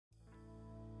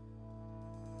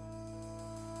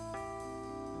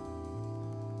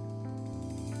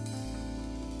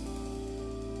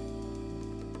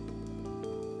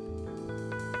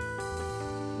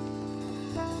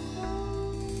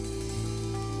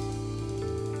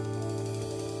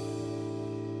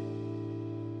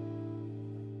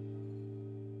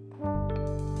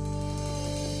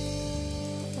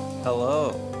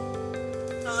Hello.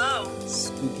 Hello.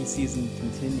 Spooky season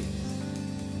continues.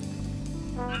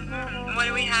 What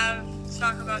do we have to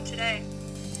talk about today?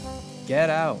 Get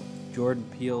Out, Jordan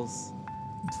Peele's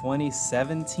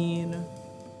 2017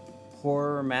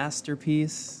 horror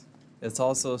masterpiece. It's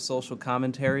also a social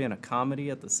commentary and a comedy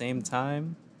at the same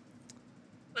time.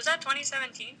 Was that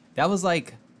 2017? That was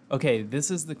like, okay,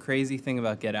 this is the crazy thing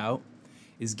about Get Out,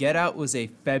 is Get Out was a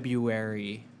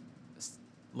February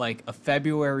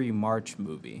March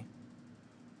movie,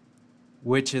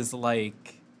 which is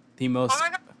like the most Oh my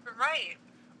god, you're right.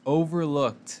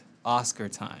 overlooked Oscar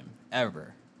time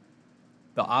ever.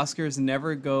 The Oscars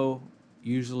never go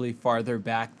usually farther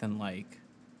back than like,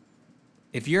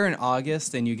 if you're in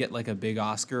August and you get like a big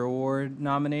Oscar award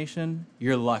nomination,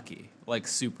 you're lucky, like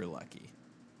super lucky.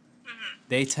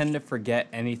 They tend to forget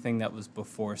anything that was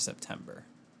before September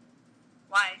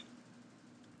Why?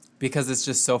 because it's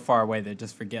just so far away. They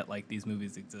just forget like these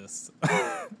movies exist. But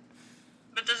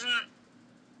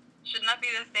shouldn't that be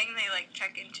the thing they like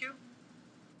check into?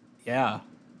 Yeah,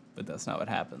 but that's not what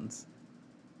happens.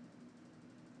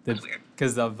 That's weird.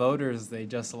 Because the voters, they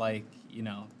just like,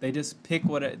 they just pick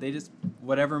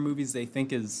whatever movies they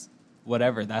think is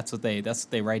whatever. That's what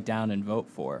they write down and vote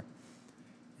for,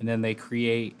 and then they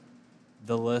create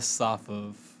the lists off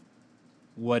of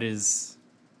what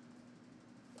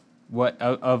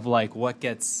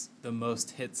gets the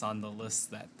most hits on the lists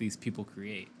that these people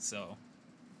create. So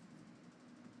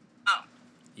Oh.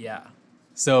 yeah.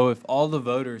 So if all the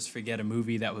voters forget a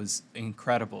movie that was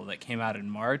incredible that came out in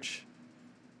March,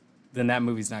 then that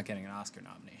movie's not getting an Oscar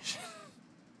nomination.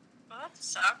 Well, that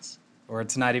sucks. Or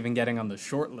it's not even getting on the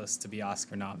short list to be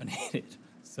Oscar nominated.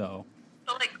 So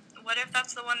But like, what if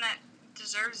that's the one that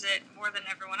deserves it more than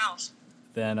everyone else?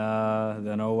 then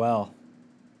oh well.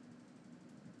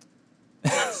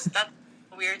 That's a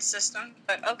weird system,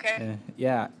 but okay.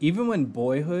 Yeah, even when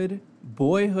Boyhood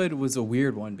was a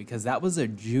weird one because that was a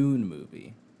June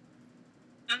movie.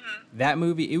 That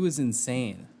movie, it was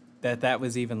insane that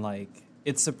was even like,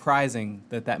 it's surprising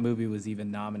that movie was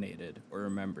even nominated or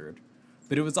remembered.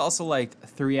 But it was also like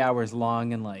 3 hours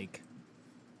long and like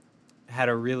had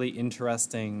a really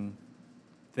interesting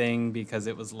thing because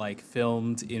it was like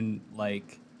filmed in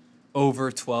like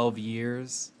over 12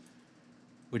 years,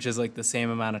 which is like the same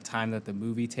amount of time that the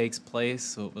movie takes place.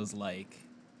 So it was like,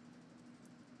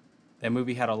 that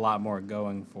movie had a lot more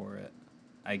going for it,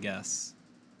 I guess.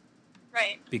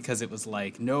 Right. Because it was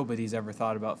like, nobody's ever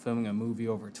thought about filming a movie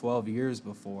over 12 years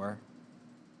before.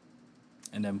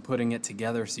 And then putting it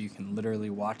together so you can literally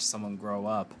watch someone grow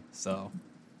up. So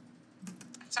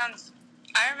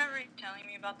I remember you telling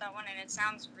me about that one, and it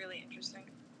sounds really interesting.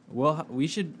 well,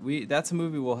 that's a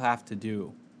movie we'll have to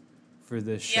do for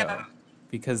this show. Yeah.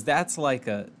 Because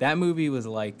that movie was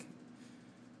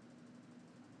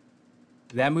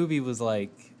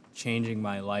like changing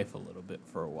my life a little bit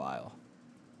for a while.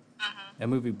 That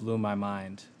movie blew my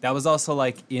mind. That was also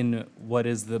like in what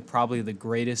is probably the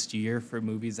greatest year for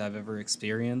movies I've ever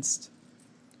experienced,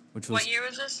 which was What year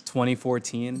was this?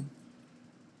 2014.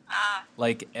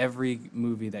 Like every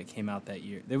movie that came out that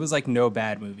year, there was like no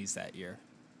bad movies that year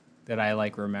that I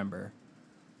like remember.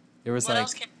 There was What like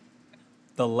else came?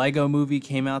 the Lego Movie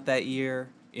came out that year.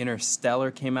 Interstellar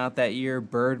came out that year.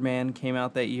 Birdman came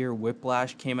out that year.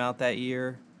 Whiplash came out that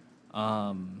year.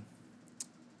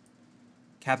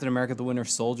 Captain America: The Winter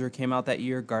Soldier came out that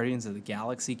year. Guardians of the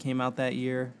Galaxy came out that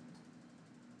year.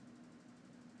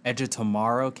 Edge of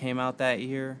Tomorrow came out that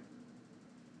year.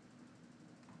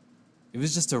 It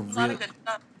was just A lot of good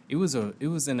stuff. it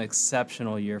was an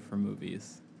exceptional year for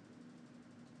movies.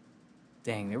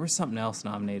 Dang, there was something else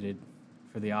nominated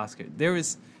for the Oscar. There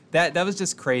was that was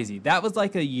just crazy. That was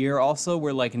like a year also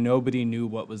where like nobody knew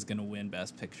what was gonna win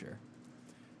Best Picture.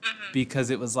 Because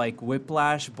it was like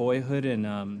Whiplash, Boyhood,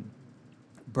 and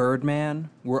Birdman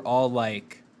were all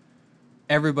like,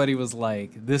 everybody was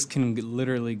like, this can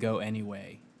literally go any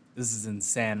way. This is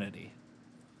insanity.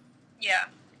 Yeah.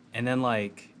 And then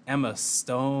like Emma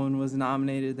Stone was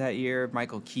nominated that year.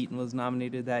 Michael Keaton was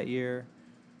nominated that year.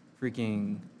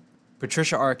 Freaking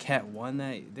Patricia Arquette won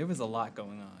that. There was a lot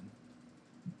going on.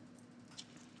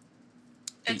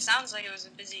 It sounds like it was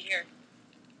a busy year.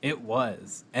 It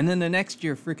was. And then the next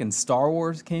year, freaking Star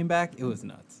Wars came back. It was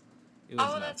nuts. It was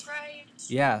nuts. That's right.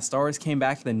 Yeah, Star Wars came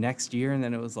back the next year, and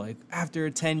then it was like, after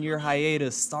a 10-year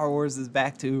hiatus, Star Wars is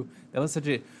back to... That was such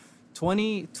a...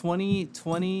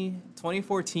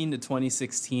 2014 to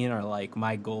 2016 are like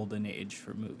my golden age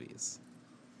for movies.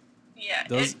 Yeah.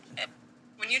 Those-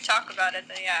 When you talk about it,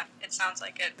 then yeah, it sounds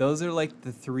like it. Those are like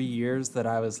the 3 years that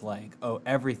I was like, oh,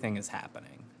 everything is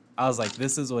happening. I was like,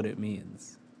 this is what it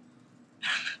means.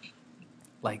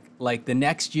 Like the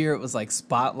next year it was like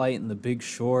Spotlight and The Big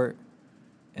Short,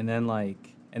 and then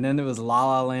there was La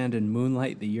La Land and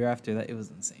Moonlight the year after that. It was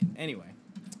insane. Anyway.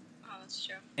 Oh, that's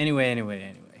true.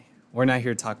 Anyway. We're not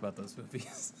here to talk about those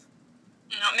movies.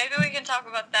 No, maybe we can talk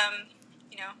about them,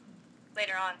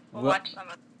 later on. We'll watch some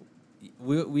of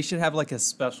them. We should have like a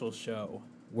special show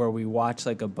where we watch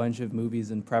like a bunch of movies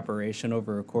in preparation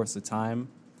over a course of time.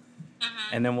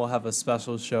 Mm-hmm. And then we'll have a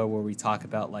special show where we talk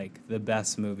about like the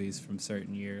best movies from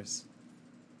certain years.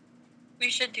 We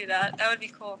should do that. That would be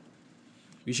cool.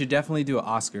 We should definitely do an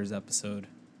Oscars episode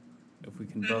if we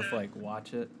can both like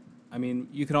watch it. I mean,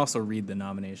 you can also read the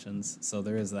nominations, so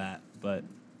there is that, but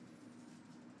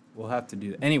we'll have to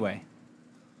do that. Anyway,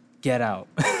 Get Out.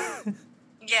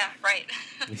 Yeah, right.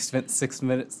 We spent 6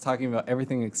 minutes talking about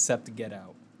everything except Get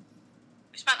Out.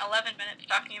 We spent 11 minutes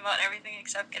talking about everything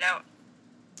except Get Out.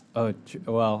 Oh,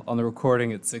 well, on the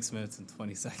recording it's 6 minutes and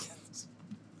 20 seconds.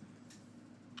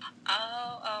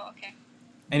 Oh, okay.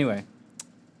 Anyway,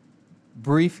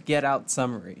 brief Get Out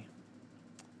summary.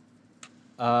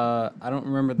 I don't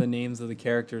remember the names of the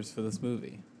characters for this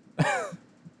movie.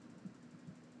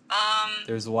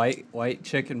 There's white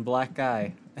chick and black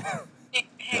guy.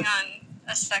 Hang on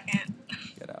a second.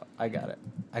 Get Out. I got it.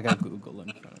 I got Google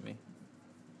in front of me.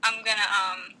 I'm gonna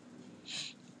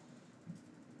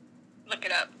look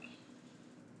it up.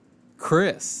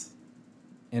 Chris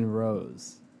and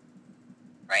Rose.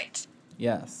 Right.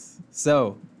 Yes.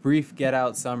 So, brief Get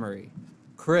Out summary.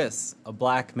 Chris, a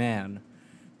black man,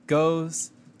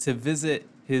 goes to visit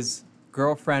his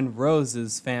girlfriend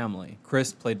Rose's family.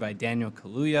 Chris, played by Daniel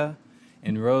Kaluuya,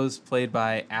 and Rose, played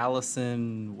by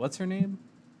Allison, what's her name?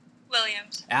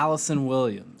 Williams. Allison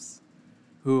Williams,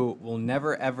 who will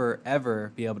never, ever,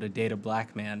 ever be able to date a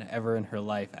black man ever in her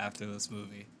life after this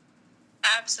movie.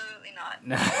 Absolutely not.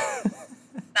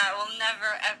 That will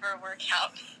never, ever work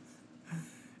out.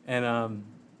 And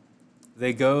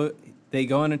they go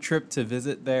on a trip to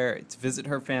visit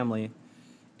her family,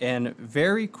 and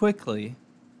very quickly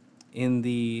in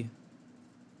the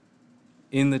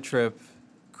trip,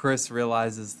 Chris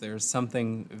realizes there's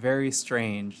something very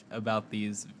strange about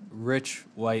these rich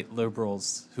white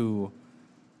liberals who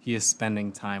he is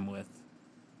spending time with.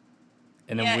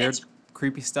 And then weird,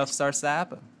 creepy stuff starts to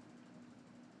happen.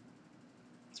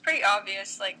 It's pretty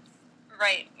obvious, like,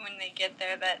 right when they get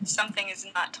there, that something is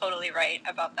not totally right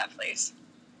about that place.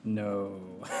 No.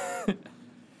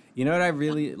 You know what I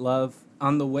really love?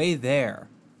 On the way there,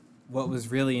 what was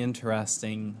really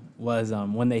interesting was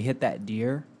when they hit that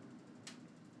deer.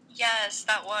 Yes,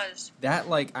 that was. That,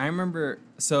 like, I remember,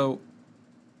 so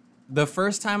the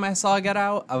first time I saw Get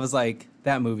Out, I was like,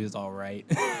 that movie is all right.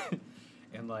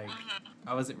 And, like,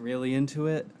 I wasn't really into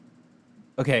it.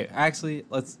 Okay, actually,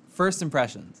 first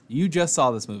impressions. You just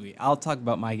saw this movie. I'll talk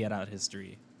about my Get Out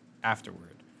history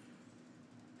afterward.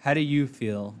 How do you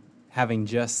feel having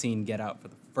just seen Get Out for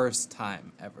the first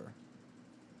time ever?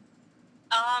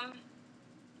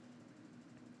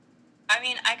 I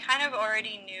mean, I kind of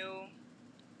already knew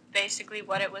basically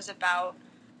what it was about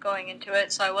going into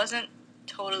it, so I wasn't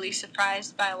totally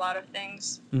surprised by a lot of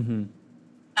things. Mm-hmm.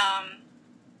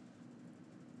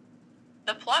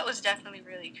 The plot was definitely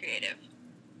really creative.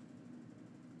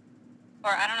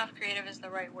 Or I don't know if creative is the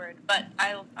right word, but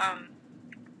I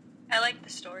like the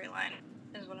storyline,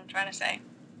 is what I'm trying to say.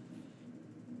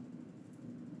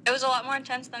 It was a lot more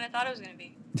intense than I thought it was going to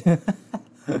be.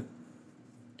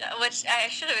 Which I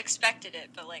should have expected it,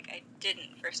 but like I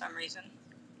didn't for some reason.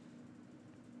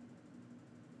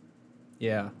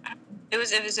 Yeah. It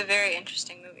was a very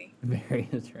interesting movie. Very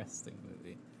interesting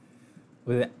movie.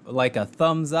 With like a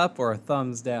thumbs up or a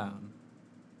thumbs down?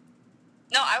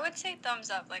 No, I would say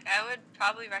thumbs up. Like I would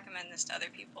probably recommend this to other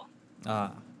people.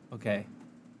 Ah, okay.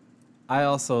 I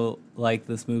also like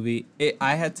this movie.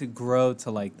 I had to grow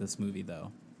to like this movie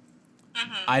though.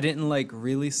 Mm-hmm. I didn't like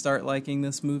really start liking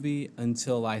this movie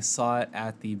until I saw it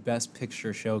at the Best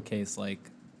Picture showcase like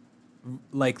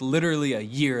literally a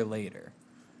year later.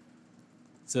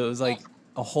 So it was like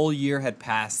a whole year had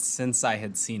passed since I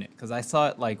had seen it because I saw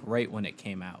it like right when it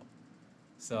came out.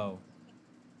 So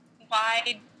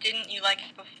why didn't you like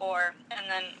it before, and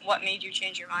then what made you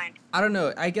change your mind? I don't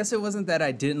know. I guess it wasn't that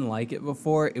I didn't like it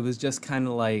before. It was just kind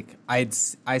of like I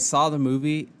saw the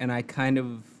movie and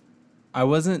I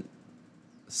wasn't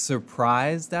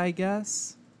surprised, I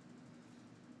guess.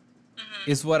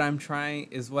 Mm-hmm. Is what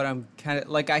I'm kind of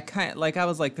like I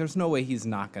was like there's no way he's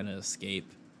not going to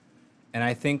escape. And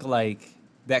I think like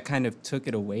that kind of took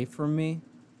it away from me.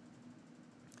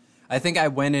 I think I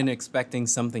went in expecting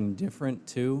something different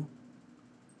too.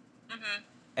 Mm-hmm.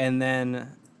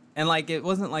 And like it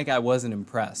wasn't like I wasn't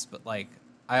impressed, but like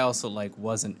I also like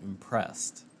wasn't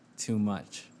impressed too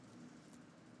much.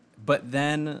 But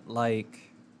then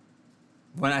like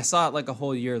when I saw it like a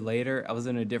whole year later, I was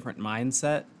in a different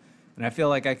mindset, and I feel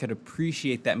like I could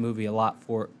appreciate that movie a lot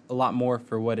more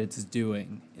for what it's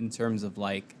doing in terms of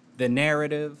like the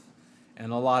narrative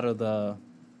and a lot of the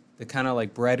kind of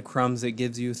like breadcrumbs it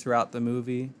gives you throughout the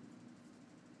movie.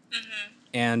 Mm-hmm.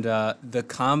 And the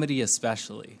comedy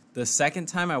especially. The second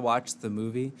time I watched the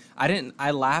movie,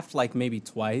 I laughed like maybe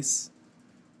twice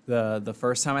the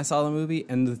first time I saw the movie,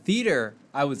 and the theater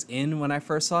I was in when I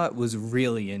first saw it was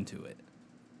really into it.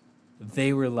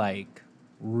 They were like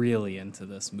really into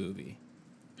this movie.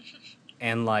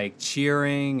 And like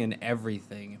cheering and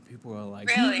everything, and people were like,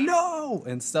 really? "No!"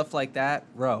 and stuff like that,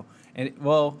 bro. And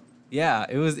well, yeah,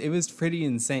 it was pretty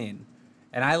insane.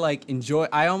 And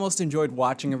I almost enjoyed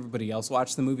watching everybody else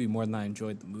watch the movie more than I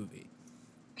enjoyed the movie.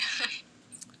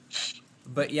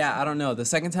 But yeah, I don't know. The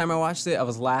second time I watched it, I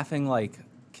was laughing like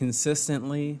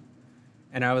consistently,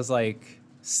 and I was like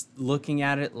looking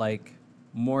at it like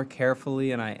more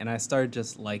carefully, and I started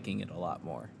just liking it a lot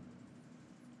more.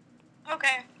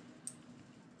 Okay.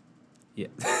 Yeah.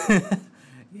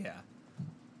 Yeah.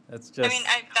 That's just. I mean,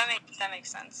 that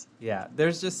makes sense. Yeah,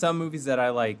 there's just some movies that I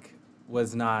like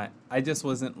I just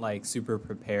wasn't like super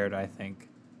prepared, I think,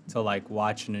 to like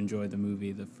watch and enjoy the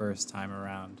movie the first time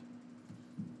around.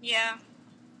 Yeah.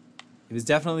 It was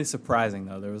definitely surprising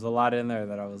though. There was a lot in there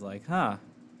that I was like, "Huh.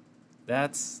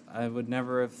 I would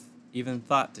never have even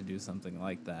thought to do something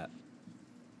like that."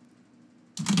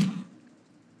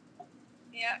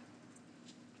 Yeah.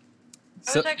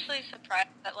 I So, was actually surprised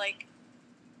that like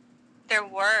there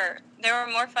were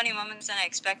more funny moments than I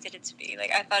expected it to be.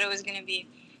 Like I thought it was gonna be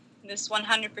this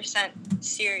 100%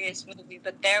 serious movie,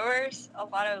 but there was a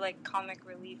lot of like comic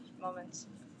relief moments.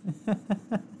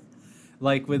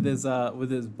 like with his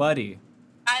buddy.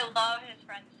 I love his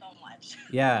friend so much.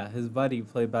 Yeah, his buddy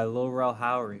played by Lil Rel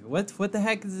Howery. What the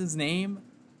heck is his name?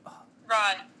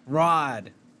 Rod.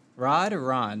 Rod or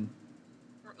Ron?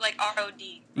 Like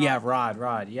R-O-D. Rod. Yeah,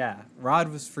 Rod, yeah. Rod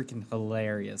was freaking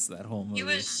hilarious, that whole movie. He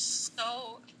was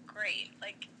so great.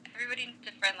 Like, everybody needs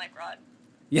a friend like Rod.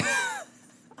 Yeah.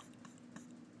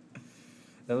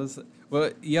 That was...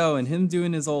 Well, yo, and him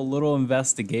doing his whole little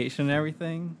investigation and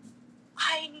everything.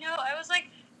 I know. I was like,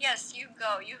 yes, you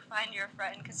go. You find your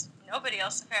friend, because nobody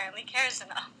else apparently cares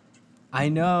enough. I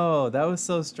know. That was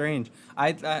so strange.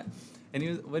 And he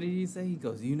was... What did he say? He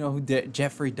goes, "You know who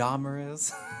Jeffrey Dahmer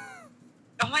is?"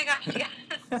 Oh my gosh,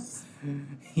 yes.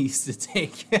 He used to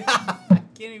take. I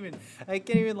can't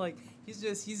even like. He's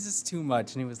just too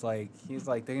much, and he's like,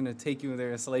 they're gonna take you and they're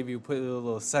gonna slave you, put you in a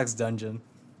little sex dungeon.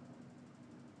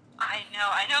 I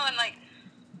know, and like,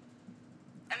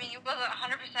 I mean, it wasn't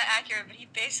 100% accurate, but he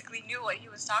basically knew what he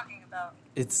was talking about.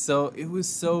 It was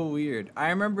so weird. I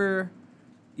remember,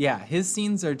 yeah, his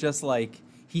scenes are just like,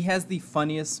 he has the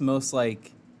funniest, most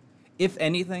like, if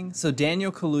anything. So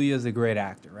Daniel Kaluuya is a great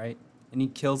actor, right? And he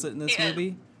kills it in this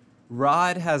movie.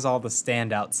 Rod has all the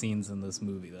standout scenes in this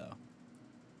movie, though.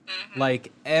 Mm-hmm.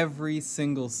 Like, every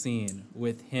single scene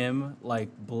with him, like,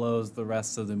 blows the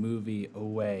rest of the movie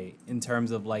away in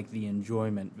terms of, like, the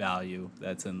enjoyment value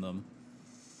that's in them.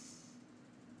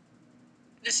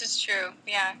 This is true.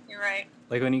 Yeah, you're right.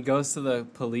 Like, when he goes to the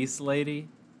police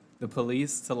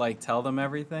to, like, tell them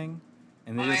everything,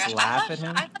 and they just laugh at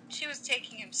him. I thought she was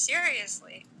taking him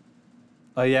seriously.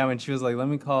 Oh yeah, when she was like, let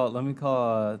me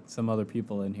call some other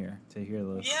people in here to hear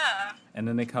this. Yeah. And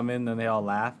then they come in and they all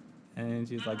laugh, and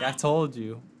she's like, "I told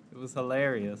you, it was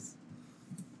hilarious."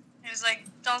 He was like,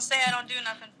 "Don't say I don't do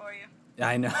nothing for you."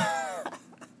 I know.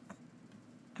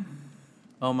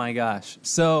 Oh my gosh.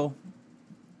 So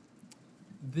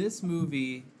this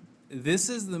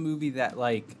is the movie that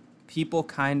like people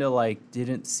kind of like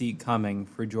didn't see coming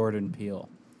for Jordan Peele,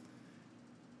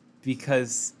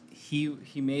 because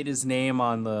he made his name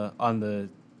on the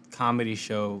comedy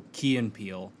show Key and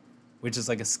Peele, which is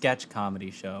like a sketch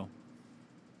comedy show.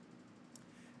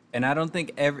 And I don't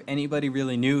think anybody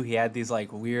really knew he had these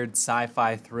like weird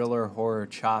sci-fi thriller horror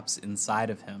chops inside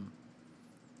of him.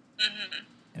 Mm-hmm.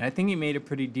 And I think he made a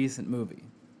pretty decent movie.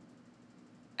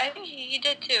 I think he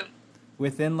did too.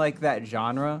 Within like that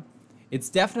genre, it's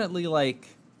definitely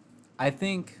like, I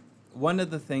think one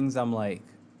of the things I'm like,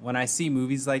 when I see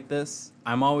movies like this,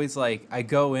 I'm always like, I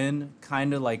go in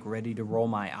kind of like ready to roll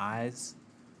my eyes.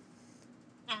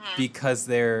 Mm-hmm.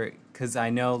 Because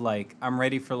I know like I'm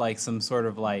ready for like some sort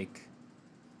of like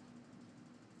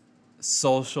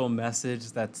social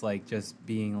message that's like just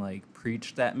being like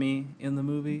preached at me in the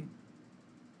movie.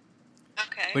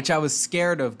 Okay. Which I was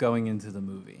scared of going into the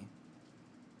movie.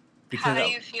 How do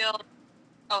you feel?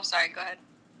 Oh, sorry, go ahead.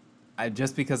 I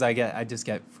just because I just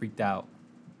get freaked out.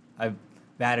 I've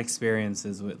bad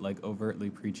experiences with like overtly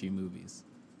preachy movies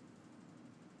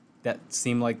that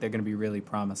seem like they're going to be really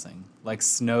promising. Like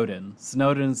Snowden.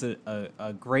 Snowden's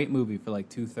a great movie for like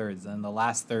 2/3, and the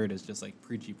last third is just like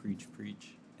preachy, preach,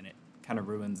 and it kind of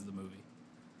ruins the movie.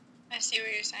 I see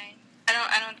what you're saying.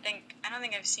 I don't think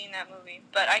I've seen that movie,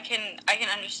 but I can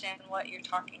understand what you're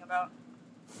talking about.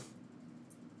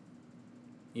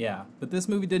 Yeah, but this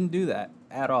movie didn't do that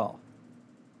at all.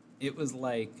 It was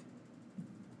like,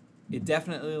 it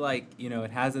definitely like,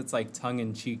 it has its like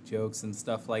tongue-in-cheek jokes and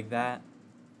stuff like that.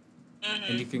 Mm-hmm.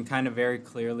 And you can kind of very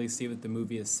clearly see what the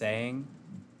movie is saying.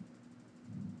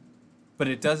 But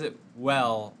it does it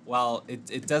well, while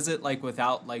it does it like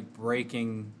without like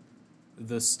breaking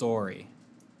the story.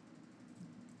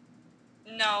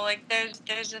 No, like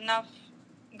there's enough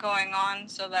going on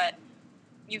so that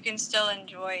you can still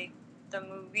enjoy the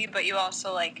movie, but you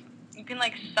also like, you can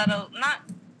like not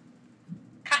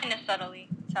kind of subtly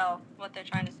tell what they're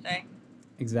trying to say.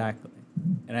 Exactly.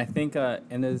 And I think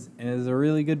and there's a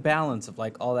really good balance of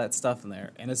like all that stuff in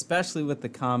there, and especially with the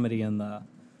comedy and the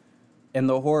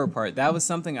horror part. That was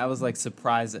something I was like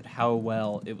surprised at how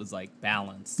well it was like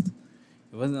balanced.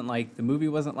 It wasn't like, the movie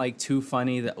wasn't like too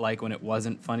funny that like when it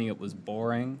wasn't funny it was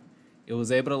boring. It was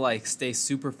able to like stay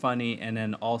super funny and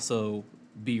then also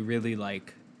be really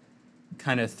like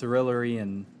kind of thrillery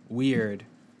and weird,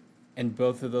 and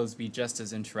both of those be just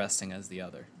as interesting as the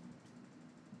other.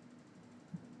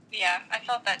 Yeah, I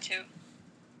felt that too.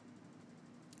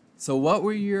 So what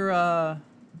were your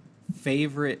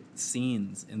favorite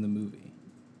scenes in the movie?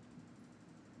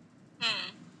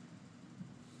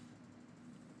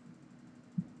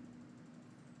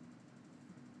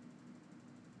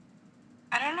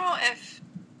 I don't know if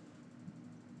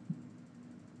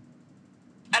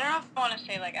I want to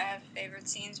say like I have favorite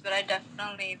scenes, but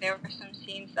there were some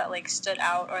scenes that like stood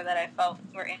out or that I felt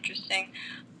were interesting,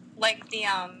 like the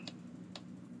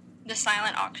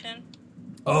silent auction.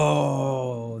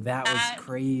 Oh, that was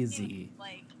crazy.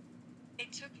 Like,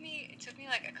 it took me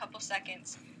like a couple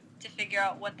seconds to figure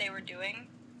out what they were doing.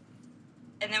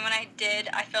 And then when I did,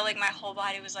 I felt like my whole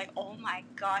body was like, oh my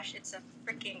gosh, it's a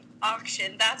freaking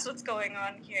auction. That's what's going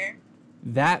on here.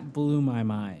 That blew my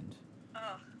mind. Ugh.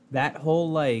 That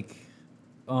whole like,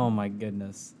 oh my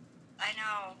goodness. I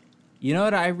know. You know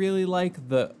what I really like?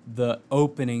 The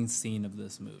opening scene of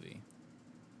this movie.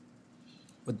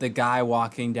 With the guy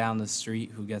walking down the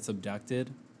street who gets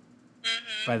abducted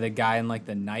by the guy in like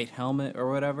the night helmet or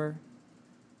whatever.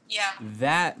 Yeah.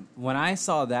 That, when I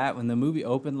saw that, when the movie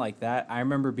opened like that, I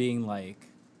remember being like,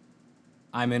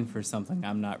 I'm in for something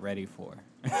I'm not ready for.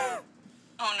 Oh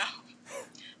no.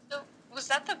 So was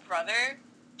that the brother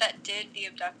that did the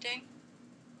abducting?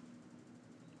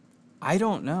 I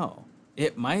don't know.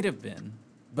 It might have been,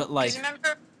 but like. 'Cause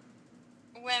remember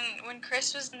when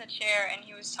Chris was in the chair and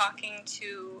he was talking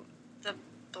to the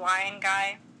blind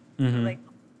guy who like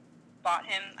bought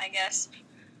him, I guess.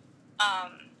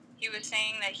 He was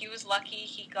saying that he was lucky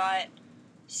he got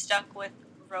stuck with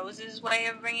Rose's way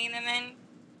of bringing them in,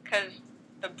 because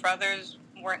the brothers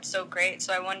weren't so great.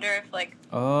 So I wonder if like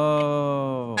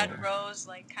had Rose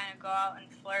like kind of go out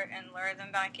and flirt and lure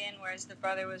them back in, whereas the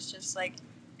brother was just like,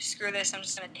 screw this, I'm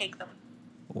just gonna take them.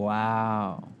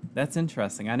 Wow, that's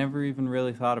interesting. I never even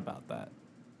really thought about that.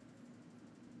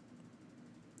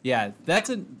 Yeah, that's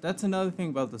another thing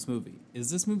about this movie. Is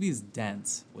this movie is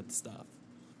dense with stuff.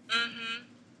 Mm-hmm.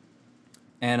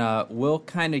 And we'll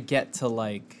kind of get to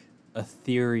like a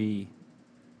theory.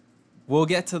 We'll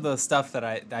get to the stuff that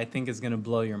I think is going to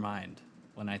blow your mind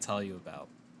when I tell you about.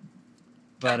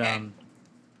 But okay.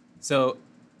 So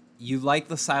you like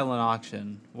the silent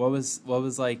auction. What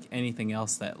was like anything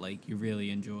else that like you really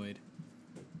enjoyed?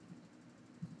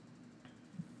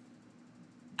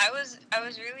 I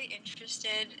was really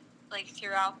interested like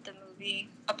throughout the movie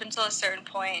up until a certain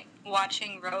point,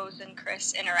 watching Rose and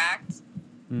Chris interact.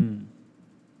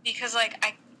 Because like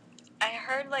I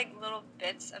heard like little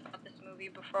bits about this movie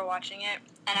before watching it,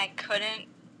 and I couldn't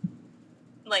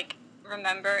like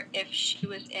remember if she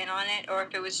was in on it or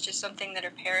if it was just something that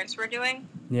her parents were doing.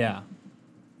 Yeah.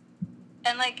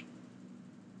 And like,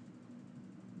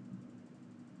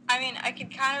 I mean, I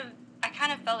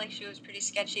kind of felt like she was pretty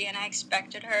sketchy, and I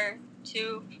expected her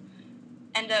to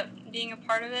end up being a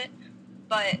part of it.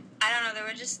 But I don't know, there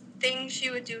were just things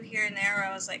she would do here and there where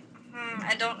I was like,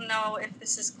 I don't know if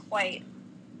this is quite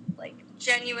like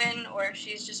genuine, or if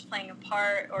she's just playing a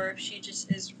part, or if she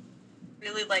just is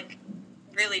really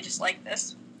just like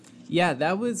this. Yeah,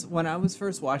 that was when I was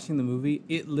first watching the movie.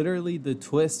 It literally, the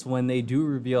twist when they do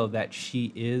reveal that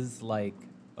she is like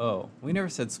Oh, we never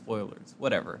said spoilers.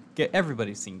 Whatever.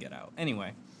 Everybody's seen Get Out.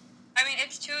 Anyway. I mean,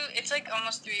 it's like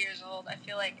almost 3 years old. I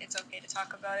feel like it's okay to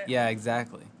talk about it. Yeah,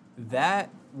 exactly. That,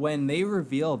 when they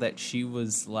reveal that she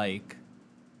was, like,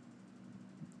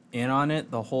 in on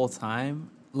it the whole time,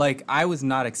 like, I was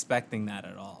not expecting that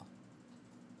at all.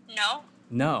 No?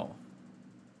 No.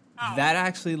 Oh. That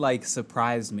actually, like,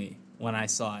 surprised me when I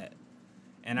saw it.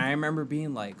 And I remember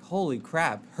being like, holy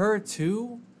crap, her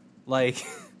too? Like,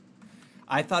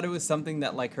 I thought it was something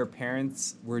that, like, her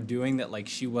parents were doing that, like,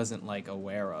 she wasn't, like,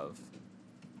 aware of.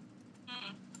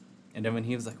 And then when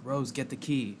he was like, Rose, get the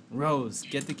key. Rose,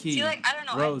 get the key. See, like, I don't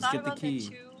know. Rose, I thought get the about key.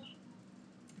 that too.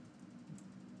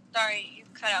 Sorry, you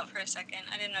cut out for a second.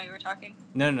 I didn't know you were talking.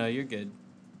 No, you're good.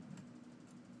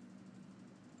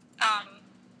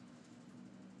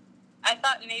 I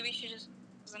thought maybe she just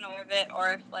wasn't aware of it,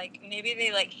 or if, like, maybe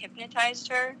they, like, hypnotized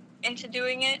her into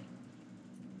doing it.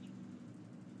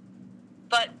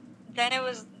 But then it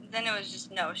was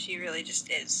just, no, she really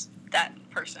just is that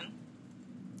person.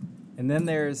 And then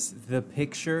there's the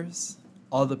pictures,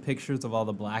 all the pictures of all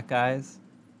the black guys.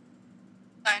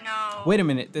 I know. Wait a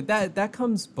minute, that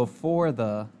comes before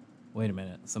the... Wait a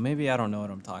minute, so maybe I don't know what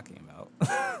I'm talking about.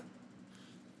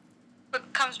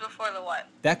 What comes before the what?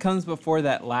 That comes before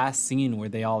that last scene where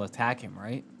they all attack him,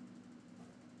 right?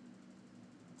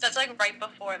 That's, like, right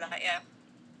before that, yeah.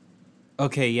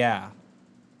 Okay, yeah.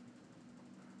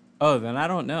 Oh, then I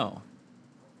don't know.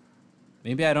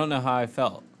 Maybe I don't know how I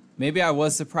felt. Maybe I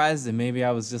was surprised, and maybe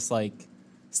I was just, like,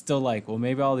 still like, well,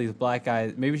 maybe all these black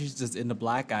guys, maybe she's just into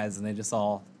black guys, and they just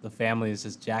all, the family is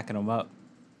just jacking them up,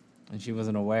 and she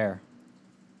wasn't aware.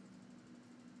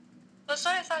 That's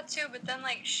what I thought too, but then,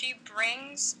 like, she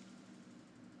brought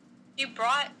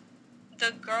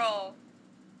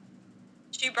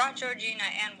Georgina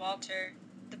and Walter,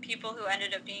 the people who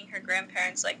ended up being her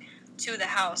grandparents, like, to the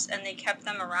house, and they kept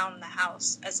them around the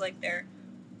house as, like, their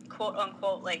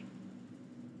quote-unquote, like,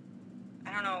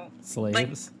 I don't know.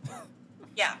 Slaves? Like,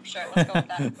 yeah, sure, let's go with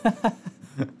that.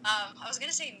 I was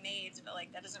gonna say maids, but,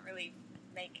 like, that doesn't really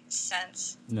make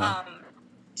sense. No.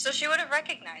 So she would have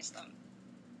recognized them.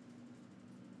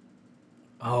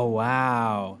 Oh,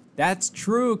 wow. That's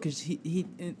true, because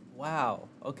wow,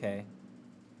 okay.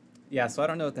 Yeah, so I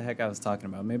don't know what the heck I was talking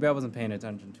about. Maybe I wasn't paying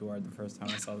attention too hard the first time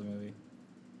I saw the movie.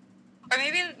 Or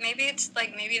maybe it's,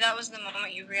 like, maybe that was the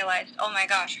moment you realized, oh my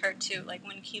gosh, her too. Like,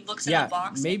 when he looks in the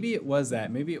box. Yeah, maybe it was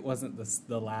that. Maybe it wasn't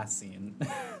the last scene.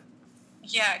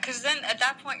 Yeah, because then at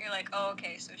that point you're like, oh,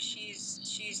 okay, so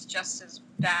she's just as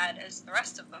bad as the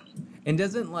rest of them. And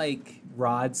doesn't, like,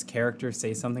 Rod's character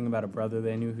say something about a brother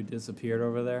they knew who disappeared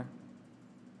over there?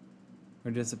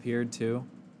 Or disappeared, too?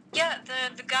 Yeah,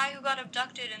 the guy who got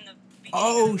abducted in the beginning.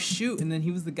 Oh, shoot! And then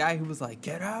he was the guy who was like,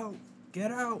 get out!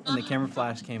 Get out! And the camera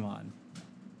flash came on.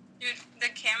 Dude, the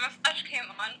camera flash came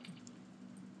on,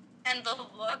 and the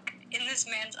look in this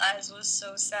man's eyes was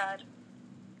so sad.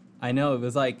 I know, it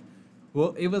was like...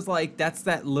 Well, it was like, that's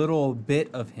that little bit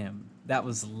of him that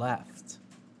was left.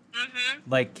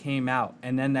 Mm-hmm. Like, came out.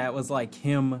 And then that was, like,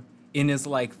 him in his,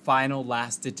 like, final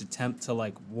last-ditch attempt to,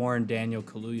 like, warn Daniel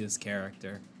Kaluuya's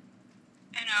character.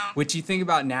 I know. Which you think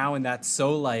about now, and that's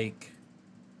so, like...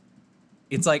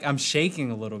 It's like I'm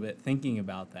shaking a little bit thinking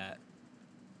about that.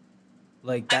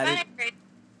 Like, that I is... find it crazy.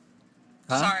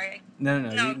 Huh? Sorry. No,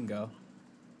 you can go.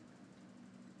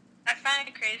 I find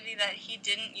it crazy that he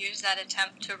didn't use that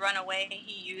attempt to run away.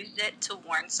 He used it to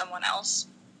warn someone else.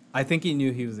 I think he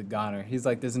knew he was a goner. He's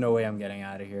like, there's no way I'm getting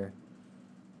out of here.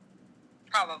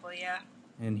 Probably, yeah.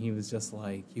 And he was just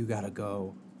like, you gotta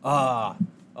go. Oh,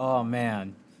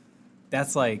 man.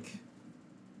 That's like,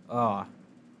 my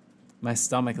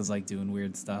stomach is like doing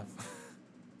weird stuff.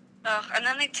 Ugh, and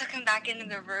then they took him back into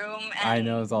the room. And I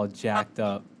know, it's all jacked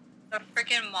up. The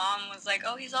freaking mom was like,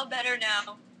 oh, he's all better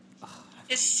now.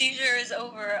 His seizure is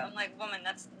over. I'm like, woman,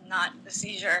 that's not the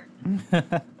seizure.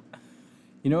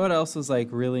 You know what else was like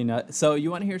really nuts? So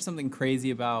you want to hear something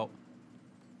crazy about...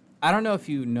 I don't know if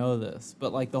you know this,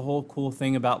 but like the whole cool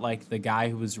thing about like the guy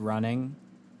who was running.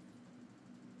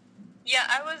 Yeah,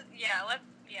 I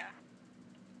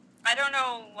don't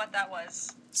know what that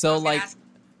was. So like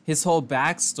his whole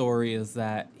backstory is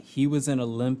that he was an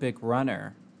Olympic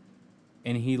runner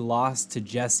and he lost to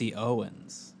Jesse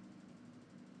Owens.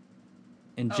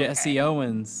 And Jesse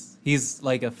Owens, he's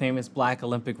like a famous black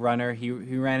Olympic runner. He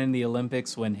ran in the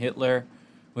Olympics when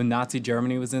Nazi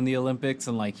Germany was in the Olympics,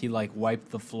 and like he like wiped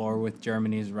the floor with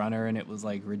Germany's runner, and it was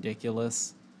like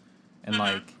ridiculous. And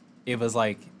like it was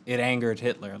like it angered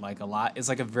Hitler like a lot. It's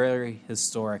like a very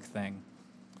historic thing.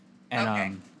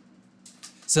 And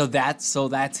so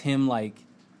that's him like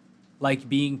like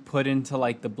being put into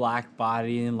like the black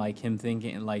body and like him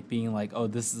thinking and like being like, oh,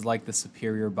 this is like the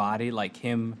superior body. Like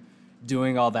him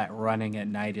doing all that running at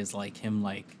night is like him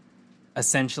like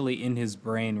essentially in his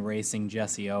brain racing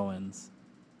Jesse Owens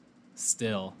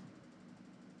still.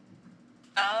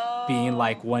 Oh. Being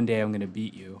like, one day I'm gonna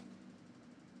beat you.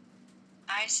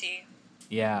 I see.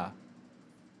 Yeah.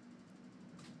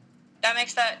 That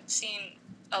makes that scene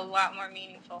a lot more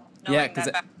meaningful. Yeah, because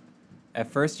at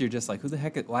first you're just like, who the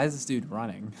heck? Why is this dude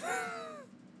running?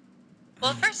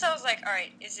 Well, at first I was like, all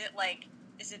right, is it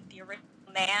the original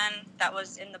man that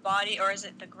was in the body, or is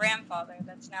it the grandfather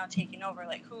that's now taking over?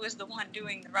 Like, who is the one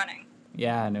doing the running?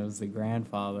 Yeah, and it was the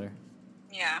grandfather.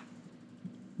 Yeah.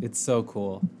 It's so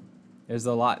cool. There's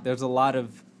a lot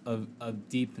of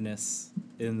deepness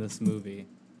in this movie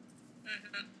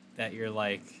that you're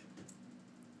like,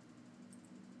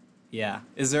 yeah.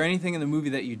 Is there anything in the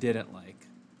movie that you didn't like?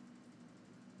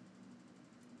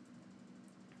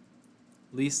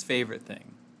 Least favorite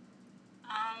thing?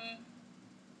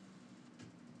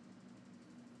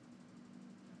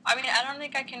 I mean, I don't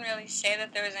think I can really say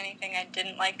that there was anything I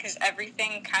didn't like, because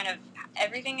everything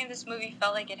in this movie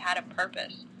felt like it had a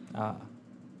purpose.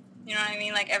 You know what I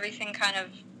mean? Like, everything kind of,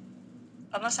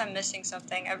 unless I'm missing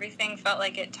something, everything felt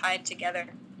like it tied together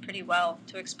pretty well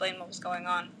to explain what was going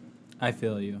on. I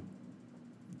feel you.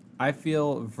 I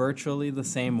feel virtually the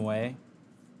same way.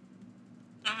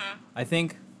 I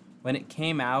think when it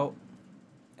came out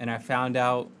and I found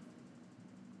out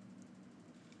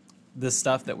the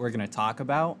stuff that we're going to talk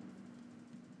about,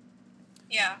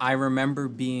 yeah, I remember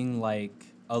being like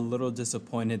a little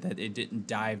disappointed that it didn't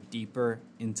dive deeper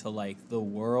into like the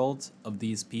world of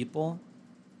these people.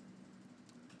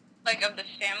 Like of the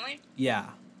family? Yeah.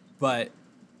 But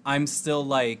I'm still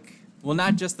like, well,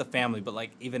 not just the family, but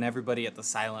like even everybody at the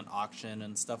silent auction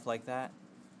and stuff like that.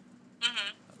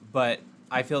 But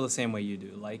I feel the same way you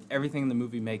do. Like, everything in the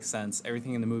movie makes sense.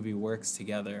 Everything in the movie works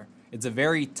together. It's a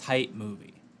very tight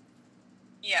movie.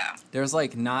 Yeah. There's,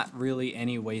 like, not really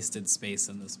any wasted space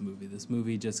in this movie. This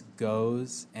movie just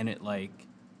goes, and it, like,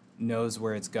 knows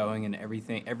where it's going, and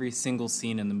every single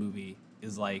scene in the movie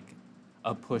is, like,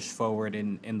 a push forward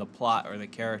in the plot or the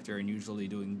character, and usually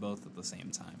doing both at the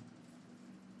same time.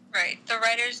 Right. The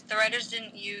writers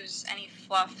didn't use any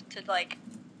fluff to, like,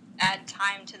 add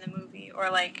time to the movie, or,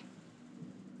 like,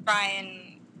 try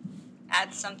and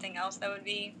add something else that would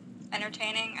be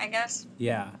entertaining, I guess.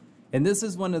 Yeah. And this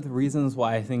is one of the reasons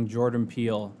why I think Jordan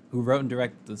Peele, who wrote and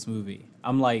directed this movie,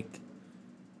 I'm like,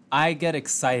 I get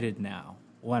excited now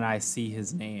when I see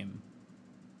his name.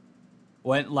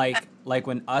 When, like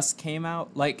when Us came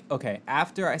out, like, okay,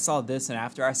 after I saw this and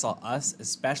after I saw Us,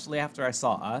 especially after I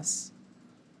saw Us,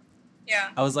 yeah,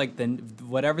 I was like, then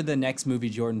whatever the next movie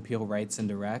Jordan Peele writes and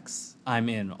directs, I'm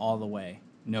in all the way.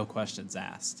 No questions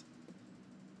asked.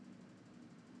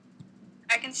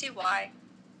 I can see why.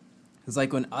 Because,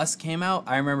 like, when Us came out,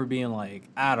 I remember being like,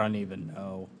 I don't even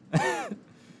know.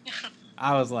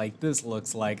 I was like, this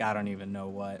looks like I don't even know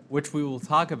what. Which we will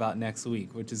talk about next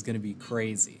week, which is going to be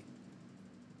crazy.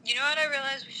 You know what I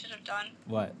realized we should have done?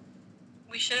 What?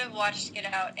 We should have watched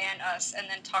Get Out and Us and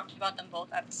then talked about them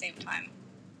both at the same time.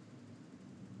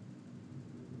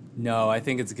 No, I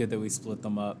think it's good that we split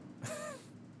them up.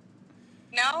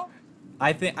 No?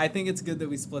 I think it's good that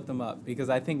we split them up, because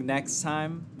I think next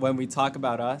time when we talk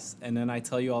about Us and then I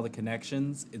tell you all the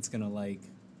connections, it's going to, like,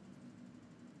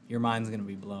 your mind's going to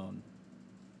be blown.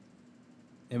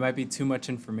 It might be too much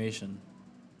information.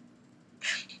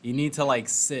 You need to, like,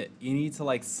 sit. You need to,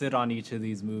 like, sit on each of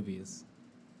these movies.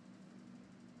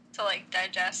 To, like,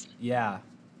 digest? Yeah.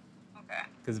 Okay.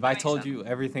 Because if I told you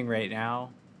everything right now,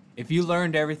 if you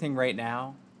learned everything right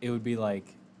now, it would be like,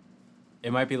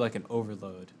 it might be like an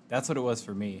overload. That's what it was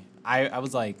for me. I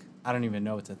was like, I don't even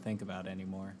know what to think about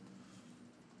anymore.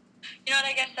 You know what,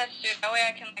 I guess that's true. That way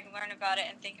I can, like, learn about it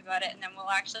and think about it, and then we'll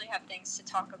actually have things to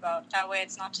talk about. That way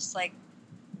it's not just, like,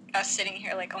 us sitting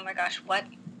here like, oh my gosh, what?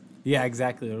 Yeah,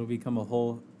 exactly. It'll become a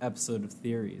whole episode of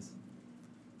theories.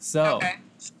 So, okay.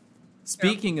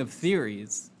 Speaking of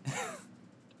theories,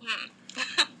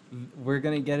 we're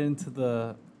going to get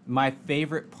into my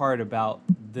favorite part about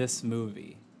this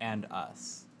movie and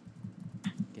Us.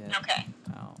 Okay.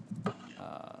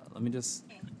 Let me just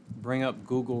bring up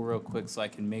Google real quick so I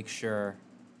can make sure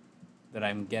that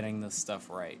I'm getting this stuff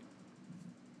right.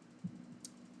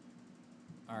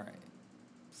 All right.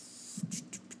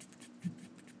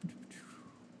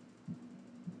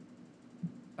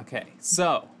 Okay,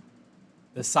 so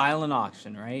the silent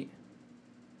auction, right?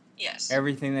 Yes.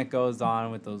 Everything that goes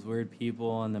on with those weird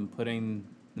people and them putting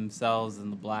themselves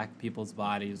in the black people's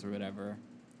bodies or whatever,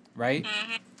 right?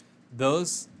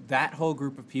 that whole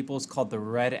group of people is called the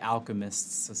Red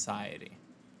Alchemists Society.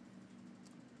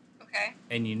 Okay.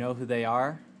 And you know who they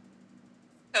are?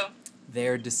 Who?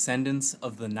 They're descendants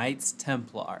of the Knights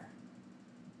Templar,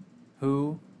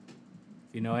 who,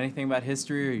 if you know anything about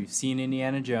history or you've seen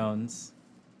Indiana Jones,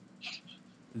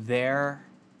 their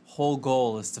whole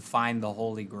goal is to find the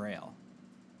Holy Grail.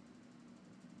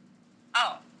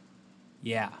 Oh.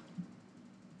 Yeah.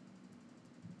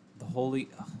 The Holy...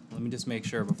 let me just make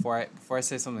sure before I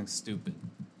say something stupid.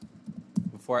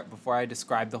 Before I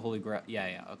describe the Holy Grail...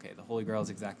 Yeah, okay. The Holy Grail is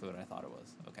exactly what I thought it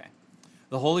was. Okay.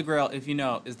 The Holy Grail, if you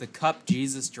know, is the cup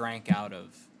Jesus drank out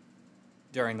of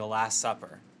during the Last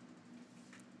Supper.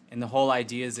 And the whole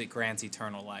idea is it grants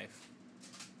eternal life.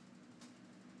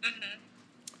 Mm-hmm.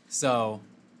 So,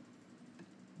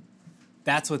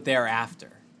 that's what they're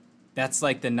after. That's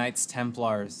like the Knights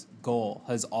Templars' goal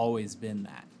has always been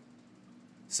that.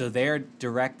 So they're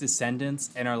direct descendants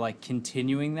and are like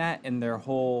continuing that in their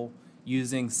whole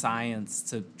using science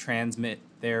to transmit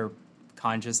their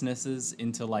consciousnesses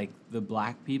into like the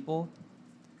black people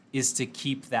is to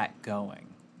keep that going.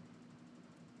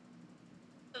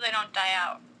 So they don't die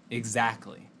out.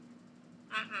 Exactly.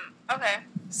 Mm-hmm. Okay.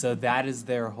 So that is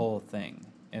their whole thing.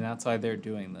 And that's why they're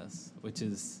doing this, which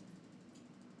is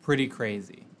pretty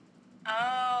crazy.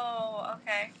 Oh,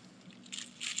 okay.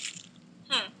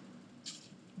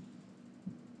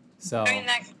 So I mean,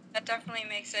 that definitely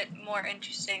makes it more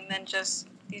interesting than just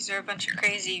these are a bunch of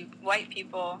crazy white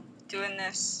people doing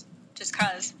this just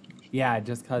cause. yeah,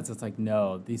 just because it's like,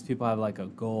 no, these people have like a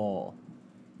goal.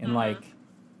 And like,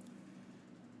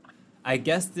 I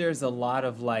guess there's a lot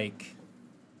of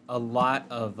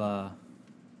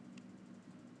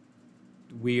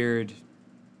weird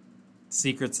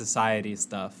secret society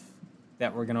stuff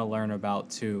that we're going to learn about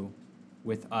too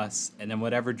with us. And then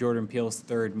whatever Jordan Peele's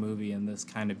third movie in this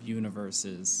kind of universe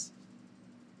is.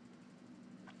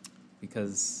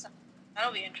 Because...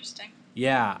 that'll be interesting.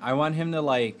 yeah, I want him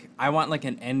to I want like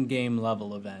an Endgame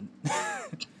level event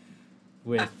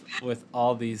with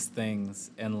all these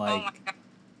things and like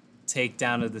take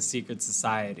down of the secret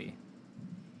society.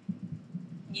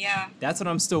 Yeah. That's what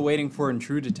I'm still waiting for in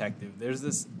True Detective. There's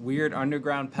this weird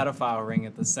underground pedophile ring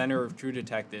at the center of True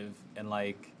Detective, and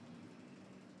like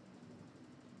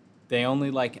they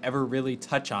only like ever really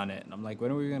touch on it, and I'm like,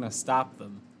 when are we gonna stop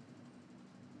them?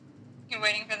 You're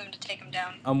waiting for them to take him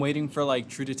down. I'm waiting for like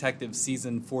True Detective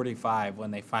season 45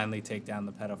 when they finally take down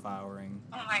the pedophile ring.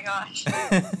 Oh my gosh.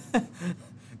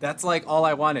 That's like all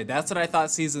I wanted. That's what I thought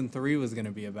season 3 was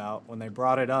gonna be about when they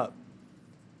brought it up.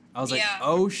 I was like,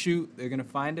 oh shoot, they're gonna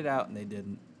find it out, and they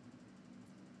didn't.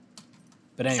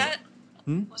 But anyway.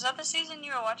 Was that the season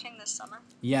you were watching this summer?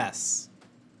 Yes.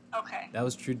 Okay. That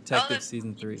was True Detective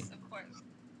season 3. Yes, of course.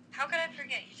 How could I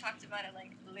forget? You talked about it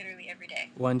like literally every day.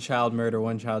 One child murder,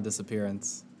 one child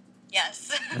disappearance.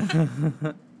 Yes.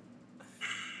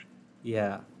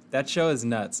 Yeah, that show is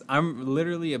nuts. I'm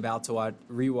literally about to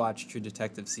rewatch True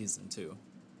Detective season 2.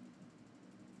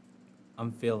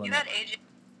 I'm feeling you it. had AJ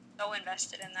so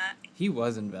invested in that. He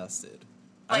was invested.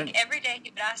 Like every day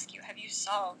he would ask you, have you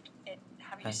solved it?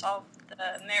 Have you solved the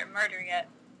murder yet?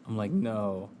 I'm like,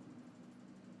 no.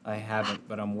 I haven't,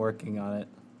 but I'm working on it.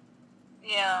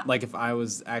 Yeah. Like if I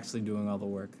was actually doing all the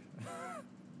work.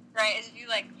 Right, as if you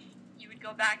would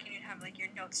go back and you'd have like your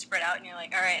notes spread out and you're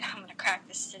like, all right, I'm gonna crack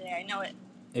this today. I know it.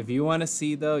 If you want to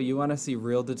see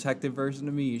real detective version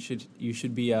of me, you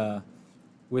should be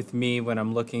with me when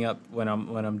I'm looking up when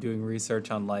I'm doing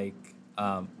research on like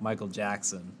Michael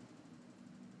Jackson.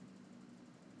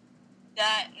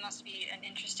 That must be an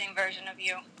interesting version of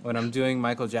you. When I'm doing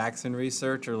Michael Jackson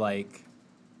research or like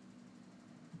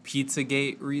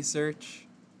Pizzagate research,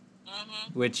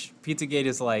 which Pizzagate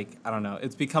is like, I don't know,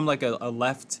 it's become like a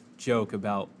left joke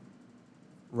about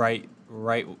right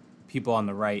people on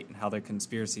the right and how they're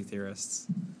conspiracy theorists.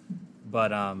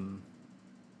 But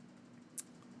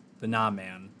nah,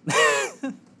 man.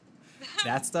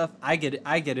 That stuff, I get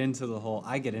into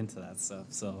that stuff,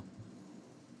 so.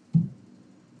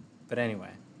 But anyway.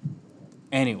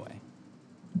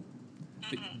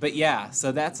 But yeah,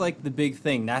 so that's like the big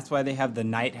thing. That's why they have the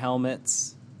night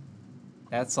helmets.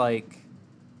 That's like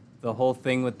the whole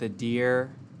thing with the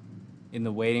deer in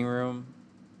the waiting room.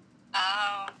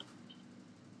 Oh.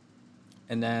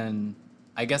 And then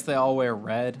I guess they all wear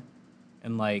red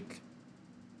and like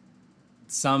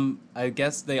I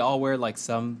guess they all wear like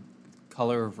some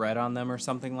color of red on them or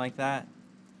something like that.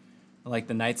 Like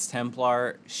the Knights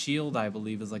Templar shield, I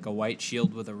believe, is like a white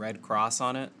shield with a red cross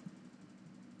on it.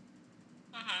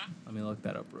 Let me look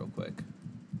that up real quick.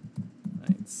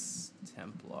 Knights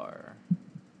Templar.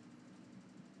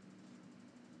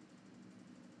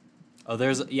 Oh,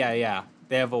 there's yeah.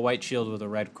 They have a white shield with a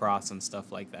red cross and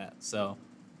stuff like that. So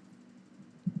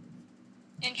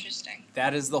Interesting.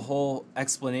 that is the whole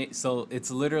explanation. So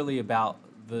it's literally about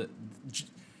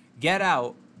Get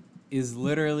Out is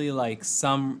literally like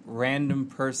some random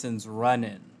person's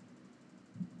run-in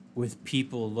with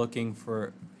people looking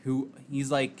for who he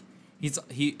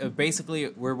basically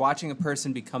we're watching a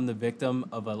person become the victim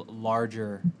of a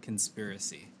larger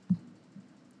conspiracy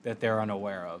that they're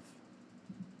unaware of.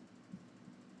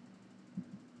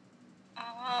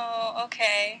 Oh,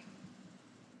 okay.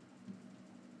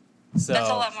 So That's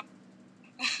a lot more.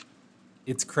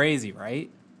 it's crazy, right?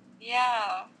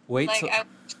 Yeah. Wait like till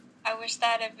I wish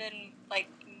that had been like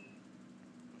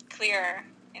clearer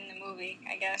in the movie,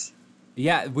 I guess.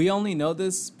 yeah, we only know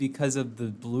this because of the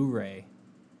Blu-ray.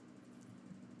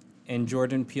 And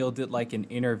Jordan Peele did like an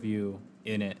interview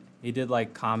in it. He did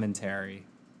like commentary.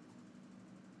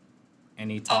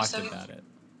 And he talked about it.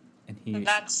 And he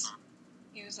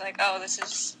was like, "Oh, this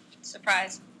is a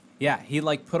surprise." Yeah, he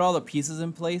like put all the pieces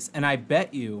in place, and I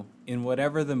bet you in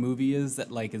whatever the movie is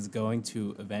that like is going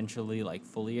to eventually like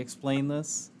fully explain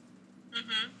this,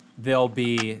 that'll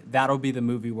be the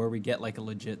movie where we get like a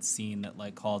legit scene that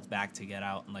like calls back to Get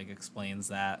Out and like explains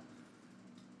that,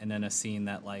 and then a scene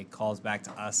that like calls back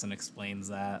to Us and explains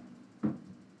that.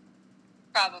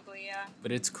 Probably, yeah.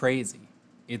 But it's crazy.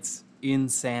 It's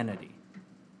insanity.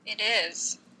 It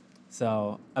is.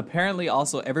 So apparently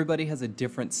also everybody has a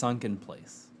different sunken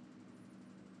place.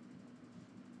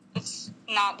 It's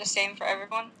not the same for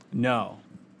everyone? No.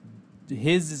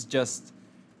 His is just...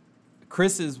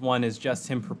 Chris's one is just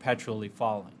him perpetually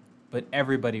falling. But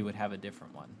everybody would have a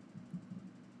different one.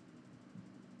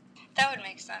 That would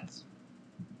make sense.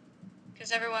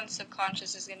 Because everyone's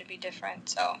subconscious is going to be different,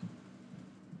 so...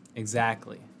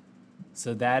 Exactly.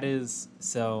 So that is...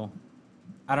 So...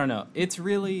 I don't know. It's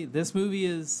really... This movie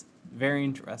is very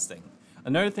interesting.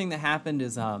 Another thing that happened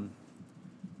is...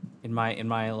 In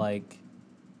my like...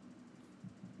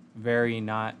 very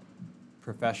not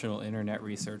professional internet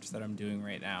research that I'm doing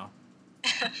right now.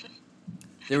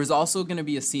 There was also going to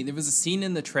be a scene. There was a scene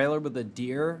in the trailer with a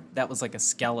deer that was like a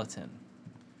skeleton.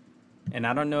 And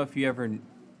I don't know if you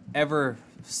ever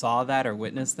saw that or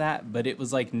witnessed that, but it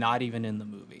was like not even in the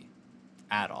movie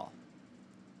at all.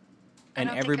 And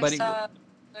everybody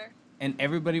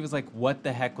was like, "What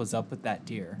the heck was up with that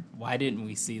deer? Why didn't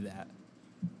we see that?"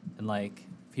 And like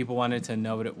people wanted to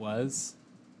know what it was.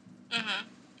 Mm-hmm.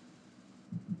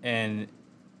 And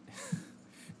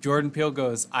Jordan Peele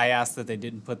goes, "I asked that they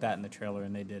didn't put that in the trailer,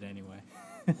 and they did anyway."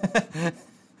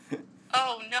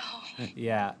 Oh, no.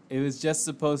 Yeah, it was just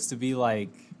supposed to be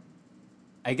like...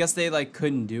 I guess they, like,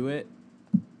 couldn't do it.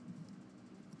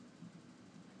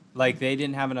 Like, they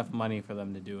didn't have enough money for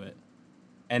them to do it.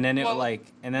 And then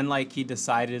he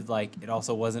decided, like, it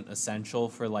also wasn't essential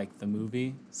for, like, the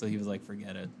movie. So he was like,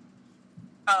 forget it.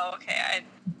 Oh, okay. I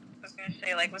was going to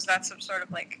say, like, was that some sort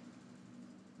of, like...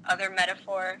 other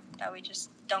metaphor that we just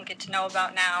don't get to know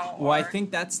about now? Or... Well, I think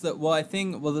that's the...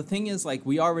 the thing is, like,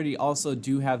 we already also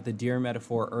do have the deer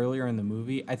metaphor earlier in the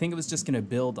movie. I think it was just going to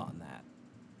build on that.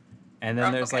 And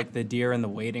then there's, like, the deer in the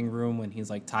waiting room when he's,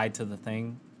 like, tied to the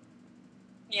thing.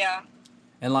 Yeah.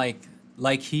 And,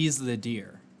 like he's the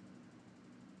deer.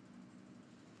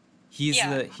 He's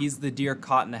the deer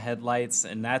caught in the headlights,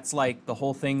 and that's, like, the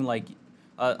whole thing, like...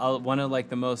 one of, like,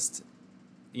 the most...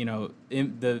 one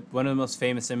of the most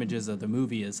famous images of the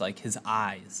movie is like his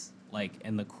eyes, like,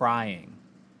 and the crying.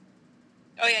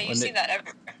 Oh yeah, you see that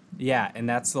everywhere. Yeah, and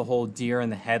that's the whole deer in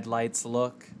the headlights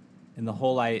look, and the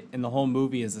whole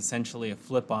movie is essentially a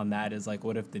flip on that. Is like,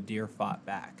 what if the deer fought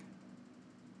back?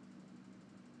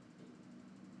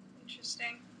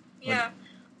 Interesting. Yeah,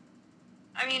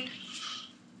 I mean,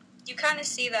 you kind of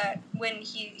see that when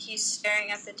he's staring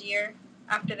at the deer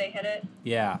after they hit it.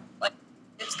 Yeah. Like.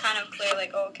 It's kind of clear,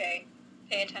 like, oh, okay,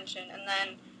 pay attention. And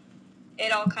then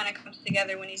it all kind of comes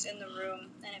together when he's in the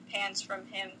room, and it pans from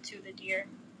him to the deer.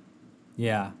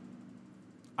 Yeah.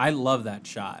 I love that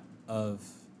shot of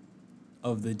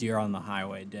the deer on the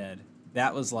highway dead.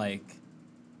 That was like...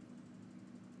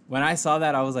 When I saw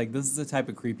that, I was like, this is the type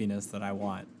of creepiness that I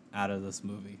want out of this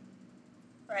movie.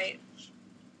 Right.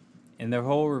 And their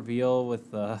whole reveal with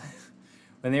the...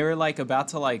 when they were, like, about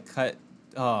to, like, cut...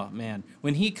 Oh, man.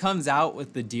 When he comes out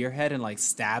with the deer head and, like,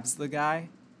 stabs the guy.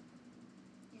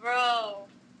 Bro.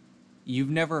 You've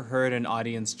never heard an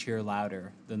audience cheer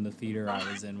louder than the theater I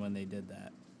was in when they did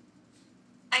that.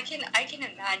 I can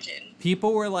imagine.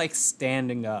 People were, like,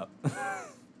 standing up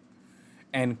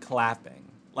and clapping.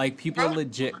 Like, people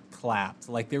legit clapped.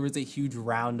 Like, there was a huge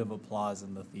round of applause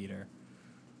in the theater.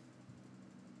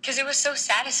 Because it was so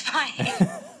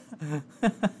satisfying.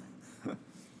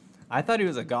 I thought he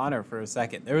was a goner for a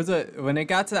second. When it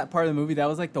got to that part of the movie, that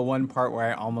was like the one part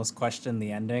where I almost questioned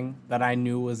the ending that I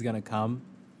knew was gonna come.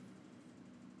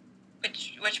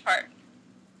 Which part?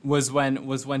 Was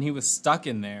when he was stuck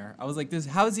in there. I was like,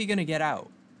 how is he gonna get out?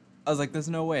 I was like, there's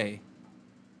no way.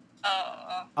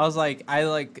 Oh. I was like,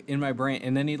 in my brain,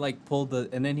 and then he like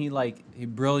he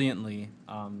brilliantly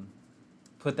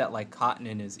put that like cotton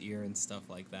in his ear and stuff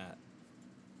like that.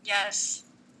 Yes.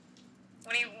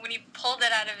 When he pulled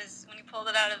it out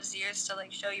of his ears to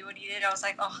like show you what he did, I was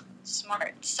like, oh,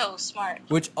 smart, so smart.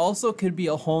 Which also could be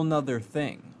a whole nother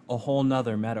thing, a whole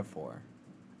nother metaphor.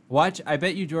 Watch, I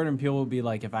bet you Jordan Peele will be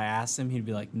like, if I asked him, he'd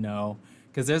be like, no,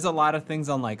 because there's a lot of things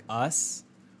on like Us.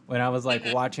 When I was like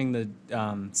watching the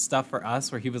stuff for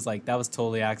Us, where he was like, that was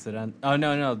totally accidental. Oh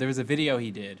no, there was a video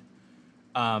he did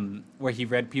where he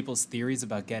read people's theories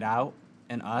about Get Out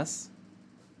and Us.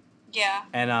 Yeah.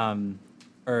 And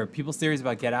or people's theories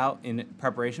about Get Out in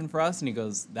preparation for Us, and he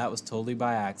goes, that was totally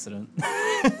by accident.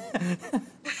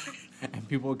 And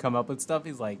people would come up with stuff.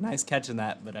 He's like, nice catching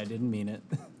that, but I didn't mean it.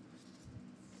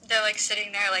 They're like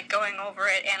sitting there like going over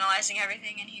it, analyzing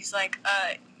everything, and he's like,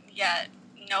 yeah,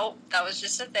 nope, that was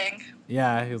just a thing.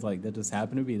 Yeah, he was like, that just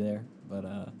happened to be there, but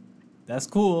that's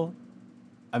cool.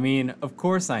 I mean, of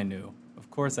course I knew. Of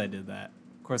course I did that.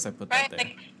 Of course I put that there.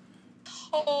 Like,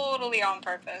 totally on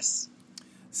purpose.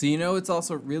 So it's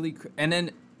also really... And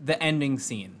then the ending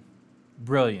scene.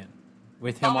 Brilliant.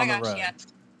 With him on the road.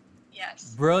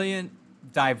 Yes. Brilliant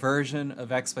diversion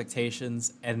of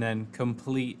expectations, and then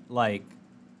complete, like,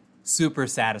 super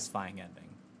satisfying ending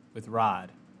with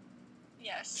Rod.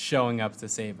 Yes. Showing up to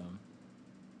save him.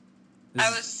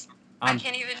 I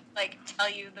can't even, like, tell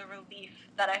you the relief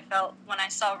that I felt when I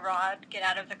saw Rod get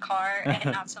out of the car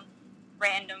and not some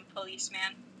random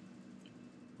policeman.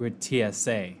 We're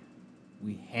TSA.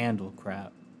 We handle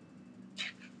crap.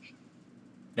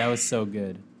 That was so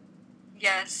good.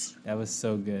 Yes. That was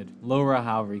so good. Laura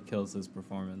Howery kills his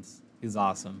performance. He's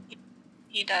awesome.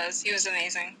 He does. He was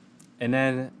amazing. And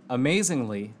then,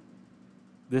 amazingly,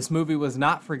 this movie was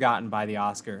not forgotten by the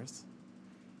Oscars.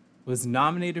 Was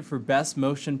nominated for Best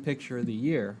Motion Picture of the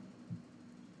Year.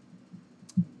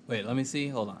 Wait, let me see.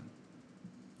 Hold on.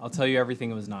 I'll tell you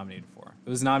everything it was nominated for. It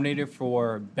was nominated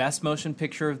for Best Motion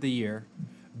Picture of the Year,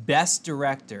 Best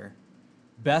Director,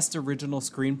 Best Original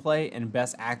Screenplay, and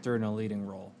Best Actor in a Leading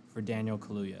Role for Daniel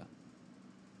Kaluuya.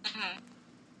 Mm-hmm.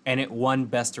 And it won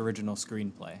Best Original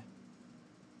Screenplay.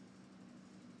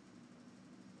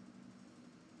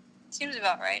 Seems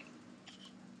about right.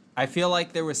 I feel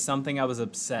like there was something I was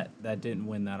upset that didn't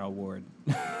win that award.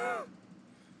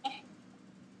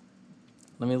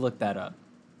 Let me look that up.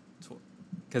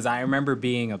 Because I remember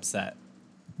being upset.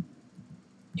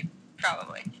 You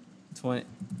probably.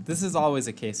 This is always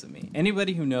a case with me.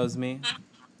 Anybody who knows me,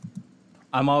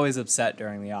 I'm always upset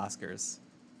during the Oscars.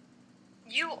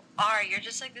 You are. You're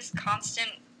just like this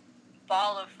constant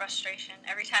ball of frustration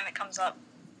every time it comes up.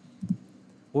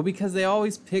 Well, because they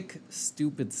always pick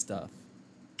stupid stuff.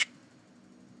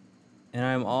 And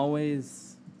I'm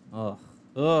always... Ugh.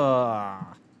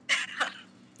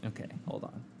 Okay, hold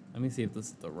on. Let me see if this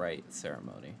is the right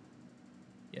ceremony.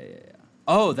 Yeah.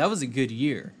 Oh, that was a good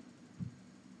year.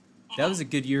 That was a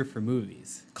good year for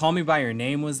movies. Call Me By Your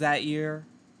Name was that year.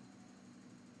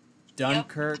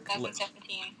 Dunkirk. Yep,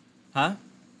 2017. Huh?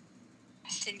 I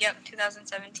said, yep,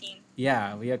 2017.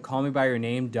 Yeah, we had Call Me By Your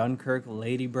Name, Dunkirk,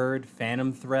 Lady Bird,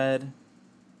 Phantom Thread,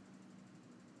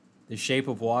 The Shape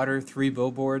of Water, 3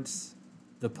 Billboards,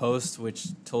 The Post, which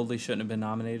totally shouldn't have been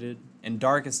nominated, and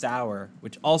Darkest Hour,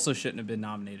 which also shouldn't have been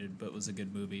nominated, but was a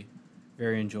good movie.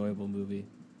 Very enjoyable movie.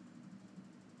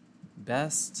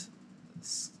 Best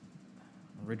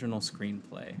Original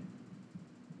Screenplay.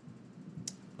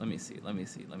 Let me see.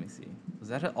 Was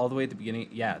that all the way at the beginning?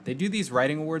 Yeah, they do these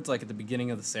writing awards like at the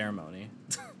beginning of the ceremony.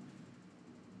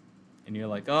 And you're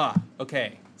like, oh,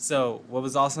 okay. So what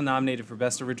was also nominated for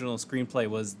Best Original Screenplay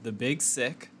was The Big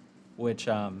Sick, which,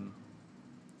 have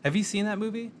you seen that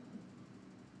movie?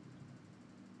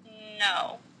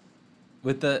 No.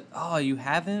 With the, you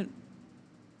haven't?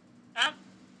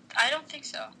 I don't think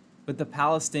so. With the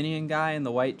Palestinian guy and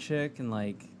the white chick and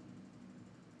like...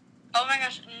 Oh my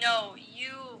gosh, no,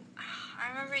 I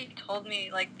remember you told me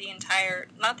like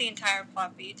not the entire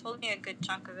plot, but you told me a good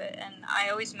chunk of it, and I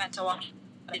always meant to watch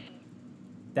it.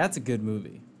 That's a good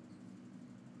movie.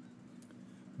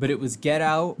 But it was Get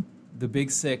Out, The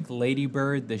Big Sick, Lady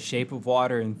Bird, The Shape of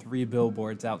Water, and 3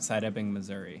 Billboards outside Ebbing,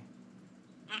 Missouri.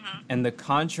 Mm-hmm. And the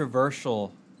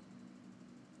controversial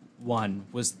one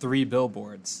was 3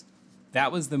 Billboards.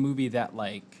 That was the movie that,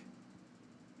 like,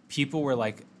 people were,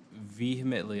 like,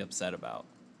 vehemently upset about.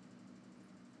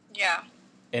 Yeah.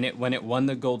 And when it won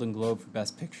the Golden Globe for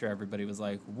Best Picture, everybody was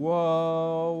like,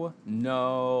 "Whoa,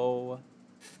 no,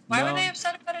 Why were no." they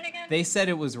upset about it again? They said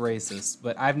it was racist,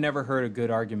 but I've never heard a good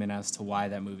argument as to why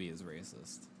that movie is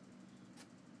racist.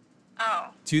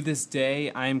 Oh. To this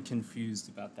day, I am confused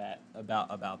about that.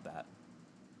 About that.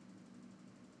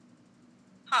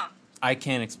 Huh. I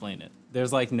can't explain it.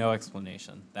 There's like no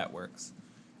explanation that works.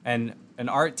 And an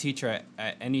art teacher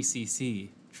at NECC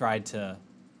tried to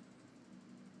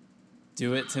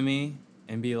do it to me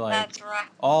and be like, That's right.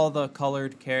 all the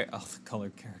colored characters.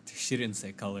 She didn't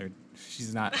say colored.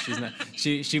 She's not.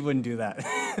 She wouldn't do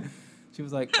that. She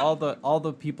was like, all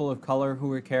the people of color who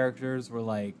were characters were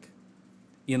like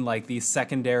in like these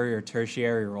secondary or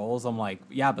tertiary roles. I'm like,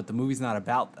 yeah, but the movie's not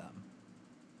about them.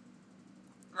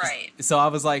 Right. So I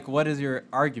was like, what is your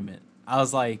argument? I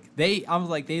was like, they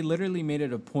literally made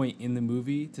it a point in the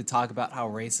movie to talk about how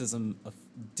racism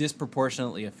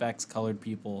disproportionately affects colored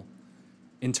people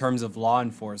in terms of law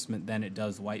enforcement than it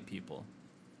does white people.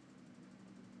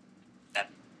 That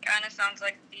kind of sounds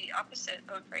like the opposite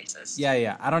of racist.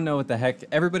 Yeah. I don't know what the heck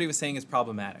everybody was saying is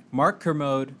problematic. Mark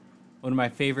Kermode, one of my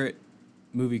favorite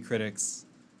movie critics,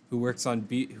 who works at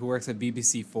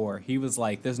BBC4, he was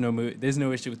like, there's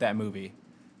no issue with that movie.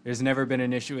 There's never been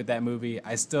an issue with that movie.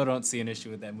 I still don't see an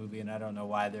issue with that movie, and I don't know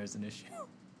why there's an issue.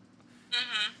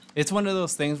 Mm-hmm. It's one of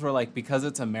those things where, like, because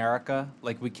it's America,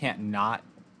 like, we can't not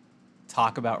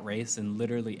talk about race in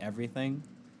literally everything.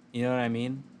 You know what I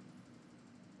mean?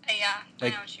 Yeah,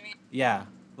 Like, I know what you mean. Yeah.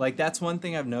 Like, that's one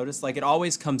thing I've noticed. Like, it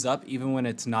always comes up, even when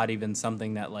it's not even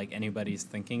something that, like, anybody's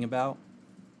thinking about.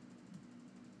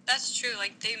 That's true.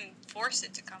 Like, they force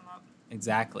it to come up.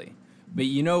 Exactly. But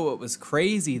you know what was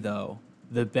crazy, though?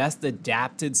 The best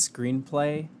adapted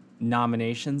screenplay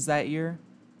nominations that year?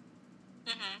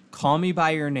 Mm-hmm. Call Me By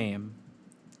Your Name,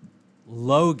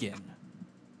 Logan,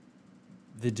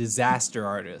 The Disaster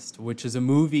Artist, which is a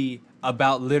movie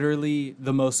about literally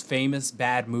the most famous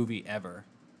bad movie ever,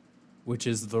 which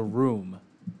is The Room,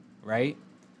 right?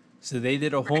 So they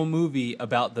did a whole movie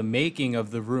about the making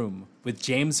of The Room with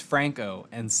James Franco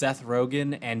and Seth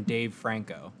Rogen and Dave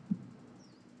Franco.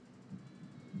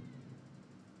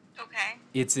 Okay.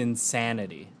 It's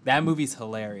insanity. That movie's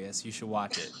hilarious. You should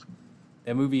watch it.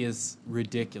 That movie is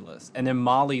ridiculous. And then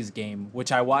Molly's Game,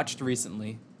 which I watched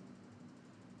recently.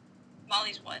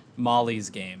 Molly's what?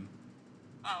 Molly's Game.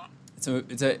 Oh.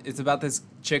 It's about this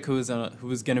chick who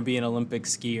was gonna be an Olympic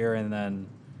skier, and then,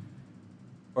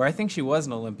 or I think she was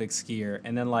an Olympic skier,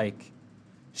 and then like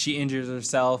she injures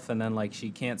herself, and then like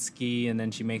she can't ski, and then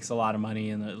she makes a lot of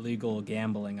money in the illegal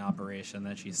gambling operation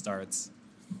that she starts.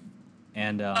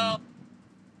 And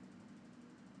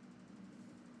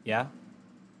yeah.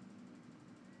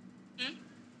 Hmm?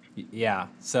 Yeah,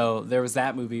 so there was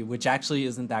that movie, which actually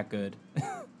isn't that good.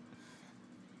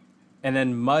 And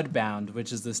then Mudbound,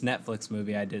 which is this Netflix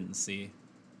movie I didn't see.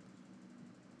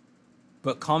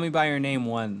 But Call Me By Your Name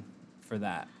won for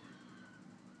that.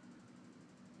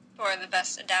 For the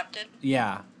best adapted?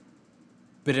 Yeah.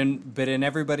 But in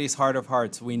everybody's heart of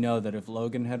hearts, we know that if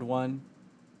Logan had won,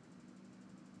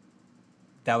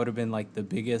 that would have been like the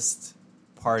biggest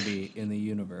party in the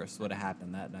universe would have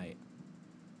happened that night.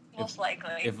 Most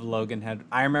likely. If Logan had,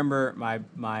 I remember my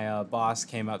boss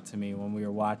came up to me when we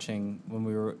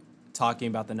were talking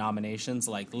about the nominations,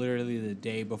 like literally the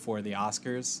day before the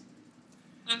Oscars.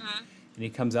 Mm-hmm. And he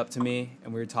comes up to me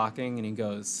and we were talking and he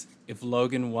goes, if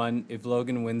Logan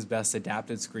wins Best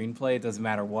Adapted Screenplay, it doesn't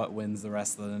matter what wins the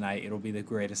rest of the night, it'll be the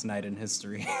greatest night in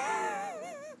history.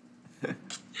 Man,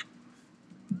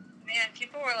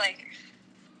 people were like,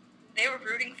 they were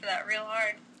rooting for that real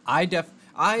hard.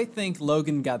 I think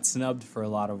Logan got snubbed for a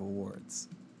lot of awards.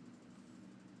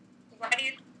 Why do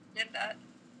you think they did that?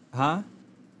 Huh?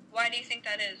 Why do you think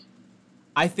that is?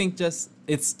 I think just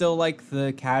it's still like the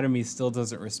Academy still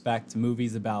doesn't respect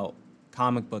movies about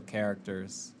comic book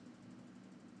characters.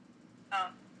 Oh.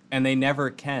 And they never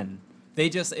can. They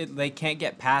can't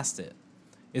get past it.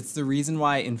 It's the reason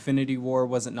why Infinity War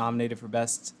wasn't nominated for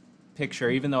Best Picture,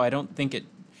 even though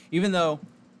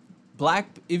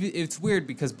it's weird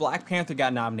because Black Panther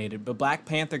got nominated, but Black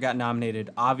Panther got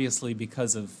nominated obviously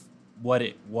because of what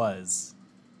it was.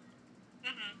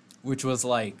 Mm-hmm. Which was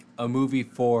like a movie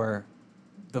for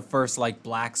the first like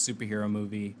black superhero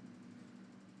movie,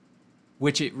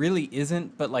 which it really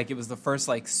isn't, but like it was the first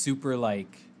like super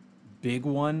like big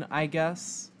one, I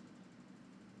guess.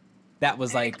 That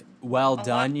was like well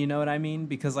done, you know what I mean?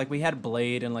 Because like we had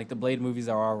Blade, and like the Blade movies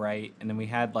are all right, and then we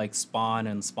had like Spawn,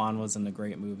 and Spawn wasn't a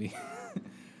great movie.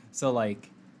 So like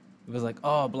it was like,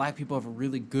 oh, black people have a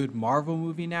really good Marvel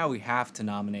movie now, we have to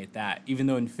nominate that, even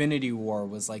though Infinity War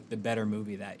was like the better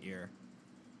movie that year.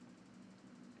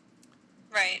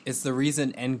 Right. It's the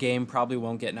reason Endgame probably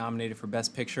won't get nominated for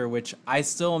Best Picture, which I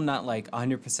still am not like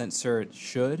 100% sure it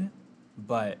should,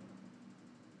 but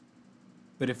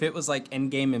if it was like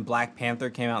Endgame and Black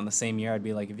Panther came out in the same year, I'd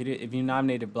be like, if you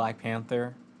nominated Black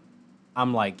Panther,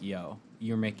 I'm like, yo,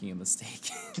 you're making a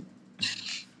mistake.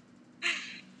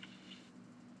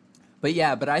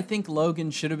 But I think Logan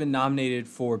should have been nominated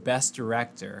for Best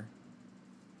Director,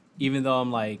 even though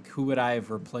I'm like, who would I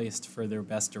have replaced for their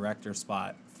Best Director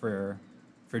spot for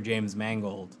James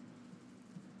Mangold?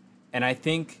 And I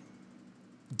think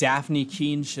Daphne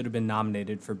Keane should have been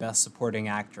nominated for Best Supporting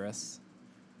Actress.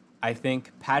 I think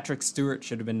Patrick Stewart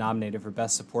should have been nominated for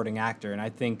Best Supporting Actor, and I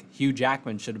think Hugh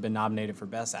Jackman should have been nominated for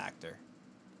Best Actor.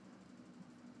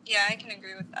 Yeah, I can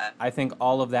agree with that. I think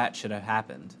all of that should have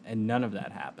happened, and none of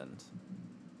that happened.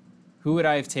 Who would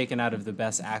I have taken out of the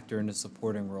Best Actor in a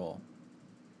Supporting Role?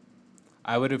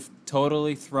 I would have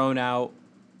totally thrown out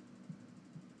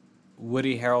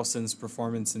Woody Harrelson's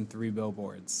performance in Three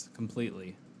Billboards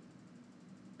completely.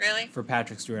 Really? For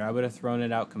Patrick Stewart, I would have thrown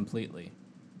it out completely.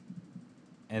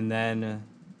 And then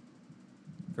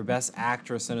for Best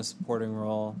Actress in a Supporting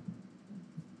Role,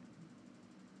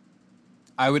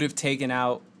 I would have taken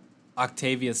out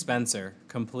Octavia Spencer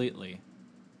completely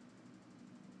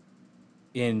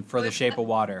for The Shape of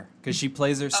Water, because she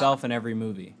plays herself in every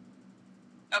movie.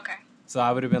 Okay. So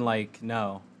I would have been like,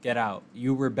 no, get out.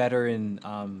 You were better in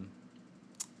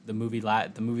the movie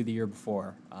the year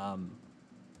before.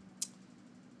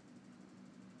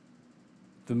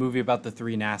 The movie about the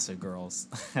 3 NASA girls.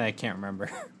 I can't remember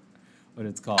what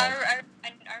it's called. I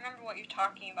remember what you're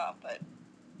talking about, but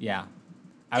yeah,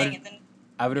 I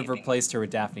would have replaced her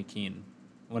with Daphne Keane,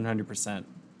 100%.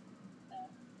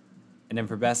 And then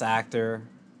for Best Actor,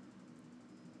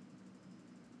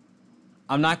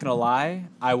 I'm not gonna lie,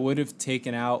 I would have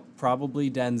taken out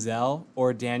probably Denzel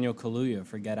or Daniel Kaluuya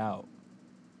for Get Out.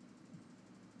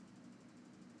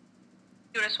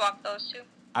 You would have swapped those two?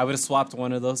 I would have swapped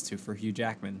one of those two for Hugh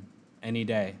Jackman any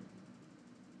day.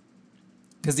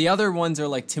 Because the other ones are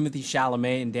like Timothy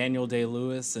Chalamet and Daniel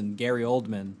Day-Lewis and Gary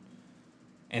Oldman,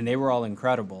 and they were all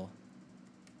incredible.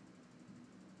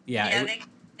 Yeah,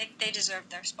 they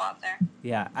deserved their spot there.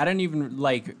 Yeah,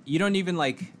 you don't even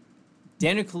like,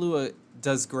 Daniel Kaluuya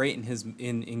does great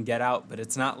in Get Out, but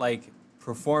it's not like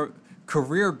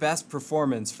career best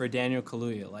performance for Daniel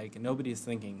Kaluuya. Like, nobody's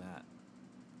thinking that.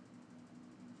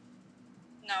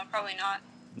 No, probably not.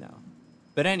 No.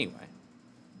 But anyway,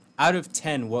 out of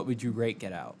 10, what would you rate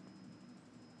Get Out?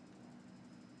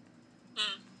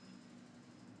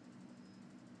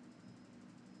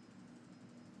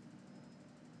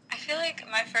 I feel like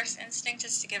my first instinct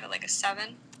is to give it like a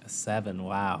 7. A 7,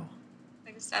 wow.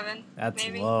 Like a 7, That's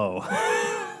maybe. low.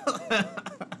 Well,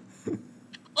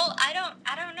 I don't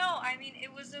know. I mean,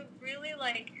 it was a really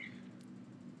like,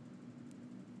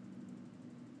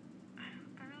 I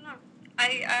don't know.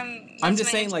 I'm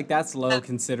just saying, like, that's low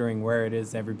considering where it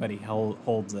is everybody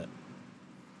holds it.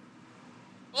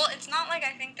 Well, it's not like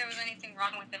I think there was anything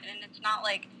wrong with it, and it's not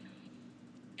like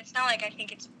I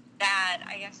think it's bad.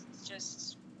 I guess it's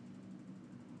just,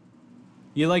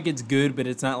 You like it's good, but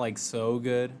it's not like so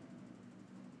good.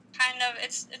 kind of,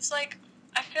 it's like,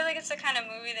 I feel like it's the kind of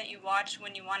movie that you watch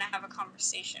when you want to have a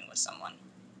conversation with someone.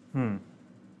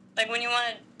 Like when you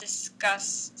want to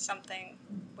discuss something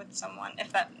with someone,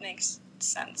 if that makes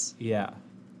sense. Yeah.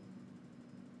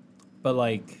 But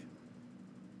like,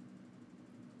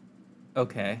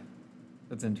 okay,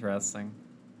 that's interesting.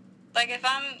 Like if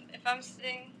I'm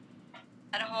sitting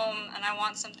at home and I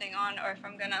want something on, or if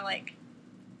I'm gonna like,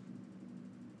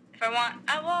 if I want,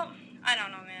 I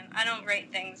don't know, man. I don't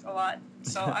rate things a lot,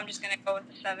 so I'm just gonna go with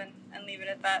the 7 and leave it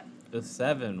at that. The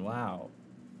 7, wow.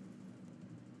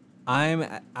 I'm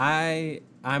a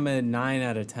 9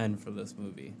 out of 10 for this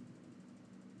movie.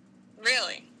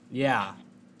 Really? Yeah.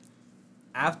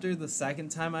 After the second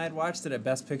time I had watched it at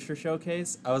Best Picture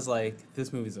Showcase, I was like,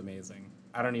 this movie's amazing.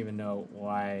 I don't even know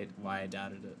why I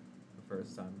doubted it the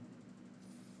first time.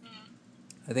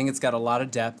 I think it's got a lot of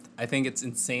depth. I think it's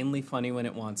insanely funny when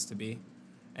it wants to be.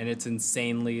 And it's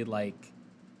insanely, like,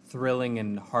 thrilling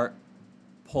and heart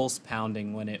pulse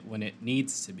pounding when it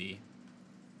needs to be.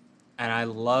 And I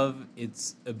love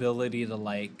its ability to,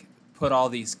 like, put all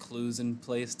these clues in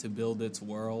place to build its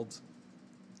world.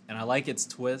 And I like its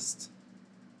twist.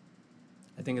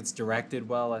 I think it's directed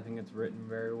well. I think it's written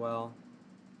very well.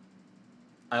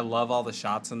 I love all the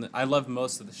shots I love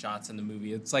most of the shots in the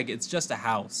movie. It's like, it's just a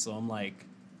house, so I'm like,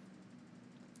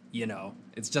 you know,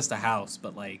 it's just a house,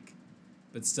 but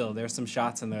still, there's some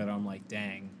shots in there that I'm like,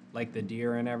 dang, like the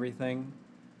deer and everything.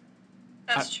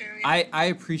 That's true. Yeah. I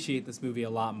appreciate this movie a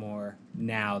lot more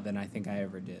now than I think I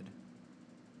ever did.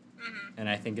 And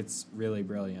I think it's really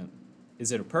brilliant.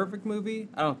 Is it a perfect movie?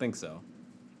 I don't think so.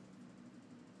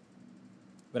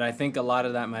 But I think a lot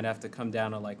of that might have to come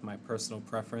down to like my personal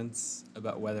preference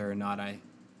about whether or not I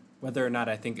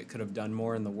think it could have done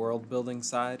more in the world building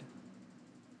side.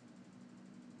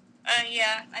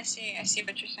 Yeah, I see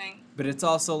what you're saying. But it's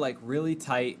also like really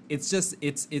tight. It's just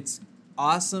it's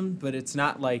awesome, but it's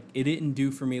not like it didn't do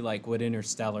for me like what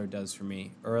Interstellar does for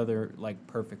me or other like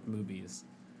perfect movies.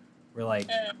 Where like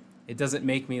it doesn't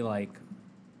make me like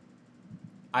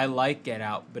I like Get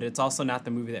Out, but it's also not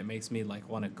the movie that makes me like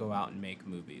want to go out and make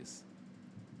movies.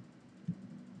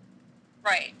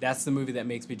 Right. That's the movie that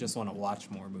makes me just want to watch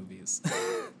more movies.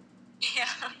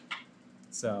 Yeah.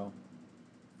 So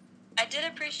I did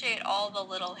appreciate all the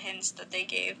little hints that they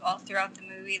gave all throughout the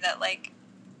movie that like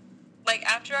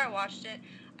after I watched it,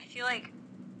 I feel like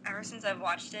ever since I've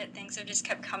watched it, things have just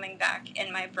kept coming back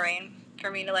in my brain for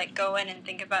me to like go in and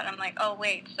think about it. I'm like, oh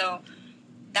wait, so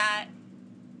that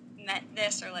meant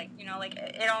this, or like, you know, like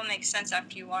it all makes sense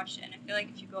after you watch it. And I feel like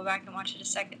if you go back and watch it a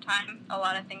second time, a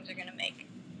lot of things are gonna make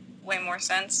way more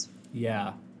sense.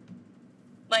 yeah.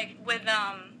 Like with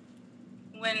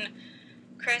when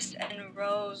Chris and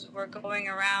Rose were going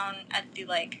around at the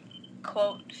like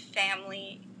quote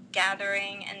family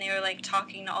gathering and they were like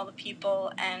talking to all the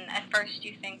people, and at first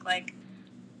you think like,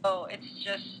 oh, it's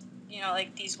just, you know,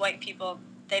 like these white people,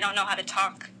 they don't know how to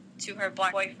talk to her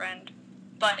black boyfriend,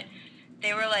 but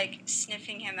they were like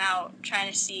sniffing him out, trying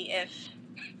to see if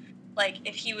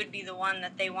he would be the one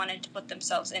that they wanted to put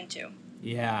themselves into.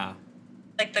 Yeah.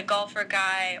 Like the golfer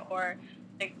guy, or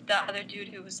like the other dude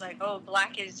who was like, oh,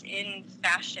 black is in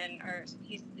fashion, or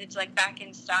it's like back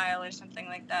in style or something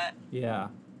like that. Yeah.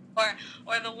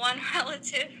 Or the one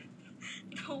relative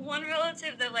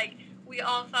that like we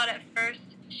all thought at first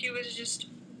she was just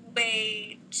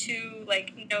way too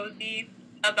like nosy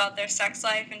about their sex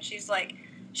life, and she's like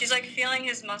feeling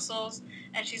his muscles,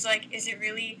 and she's like, is it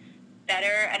really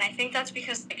better? And I think that's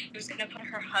because like she was gonna put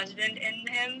her husband in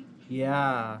him.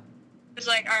 Yeah. It was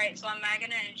like, all right, so am I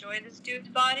gonna enjoy this dude's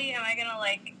body? Am I gonna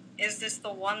like, is this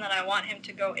the one that I want him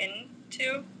to go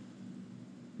into?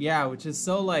 Yeah, which is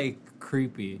so like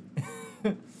creepy.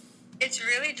 It's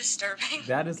really disturbing.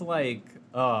 That is like,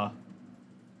 that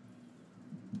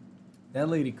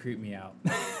lady creeped me out.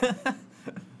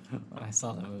 When I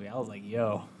saw that movie, I was like,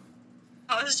 yo.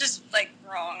 I was just like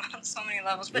wrong on so many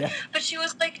levels, but Yeah. but she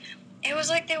was like, it was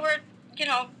like they were, you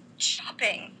know,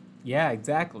 shopping. Yeah,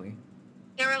 exactly.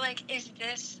 They were like, is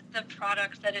this the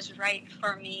product that is right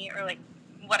for me, or like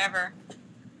whatever,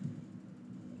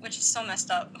 which is so messed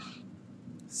up.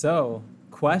 So,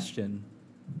 question.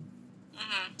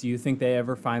 Mm-hmm. Do you think they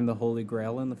ever find the Holy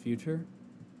Grail in the future?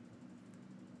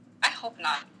 I hope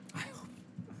not.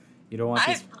 You don't want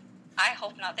this? I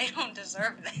hope not. They don't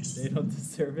deserve this. They don't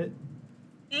deserve it?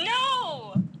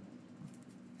 No!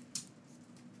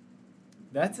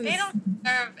 They don't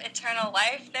deserve eternal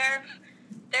life.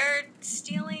 They're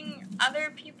stealing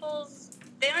other people's...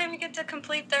 They don't even get to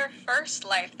complete their first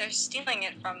life. They're stealing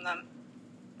it from them.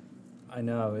 I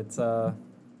know, it's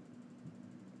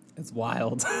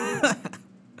wild.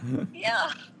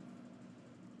 Yeah.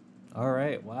 All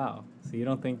right, wow. So you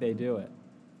don't think they do it?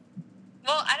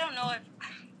 Well, I don't know if...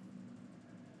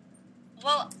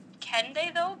 Well, can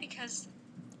they, though? Because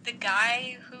the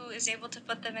guy who is able to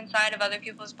put them inside of other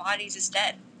people's bodies is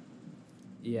dead.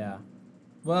 Yeah.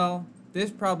 Well,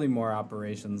 there's probably more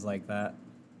operations like that.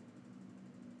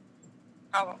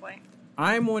 Probably.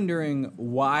 I'm wondering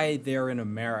why they're in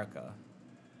America.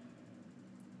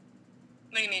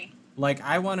 What do you mean? Like,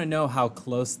 I want to know how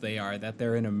close they are that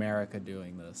they're in America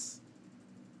doing this.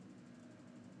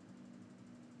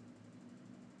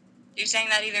 You're saying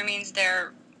that either means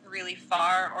they're really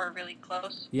far or really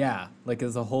close? Yeah, like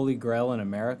is the Holy Grail in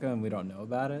America and we don't know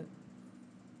about it?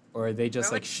 Or are they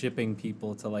just like shipping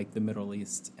people to like the Middle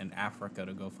East and Africa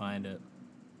to go find it?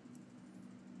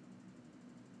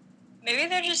 Maybe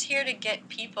they're just here to get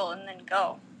people and then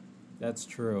go. That's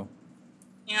true.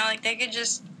 You know, like they could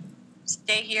just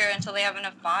stay here until they have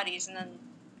enough bodies and then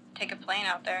take a plane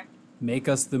out there. Make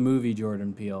us the movie,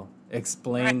 Jordan Peele.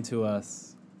 Explain to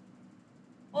us.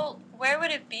 Well, where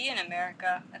would it be in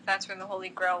America if that's where the Holy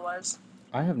Grail was?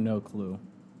 I have no clue.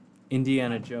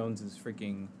 Indiana Jones'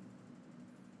 freaking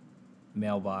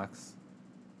mailbox.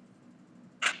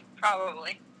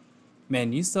 Probably.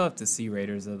 Man, you still have to see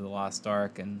Raiders of the Lost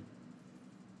Ark and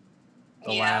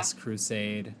The Last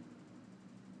Crusade.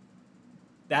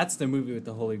 That's the movie with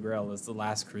the Holy Grail, is The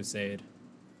Last Crusade.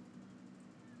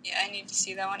 Yeah, I need to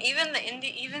see that one. Even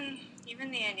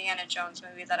the Indiana Jones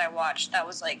movie that I watched, that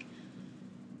was like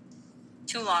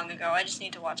too long ago. I just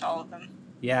need to watch all of them.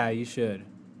 Yeah, you should.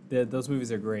 Those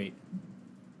movies are great.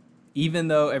 Even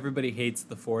though everybody hates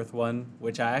the fourth one,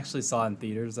 which I actually saw in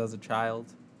theaters as a child.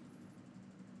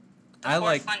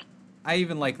 I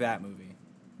even like that movie.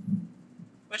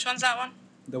 Which one's that one?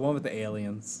 The one with the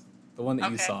aliens. The one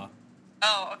that you saw.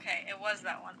 Oh, okay. It was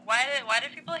that one. Why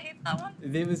did people hate that one?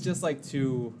 It was just like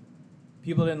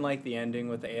people didn't like the ending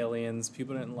with the aliens.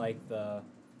 People didn't like the...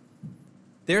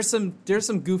 There's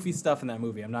some goofy stuff in that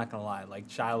movie, I'm not going to lie. Like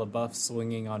Shia LaBeouf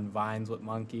swinging on vines with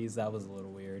monkeys. That was a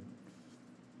little weird.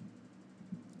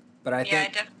 But I think...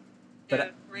 I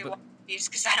definitely rewatch these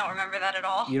because I don't remember that at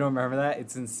all. You don't remember that?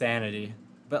 It's insanity.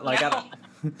 But like, no.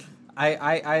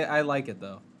 I like it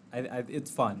though.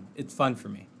 It's fun. It's fun for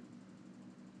me.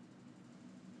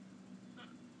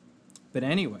 But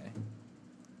anyway,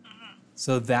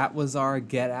 so that was our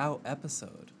Get Out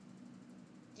episode.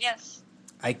 Yes.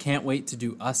 I can't wait to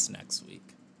do Us next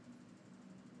week.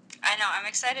 I know. I'm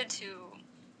excited to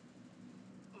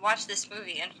watch this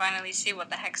movie and finally see what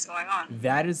the heck's going on.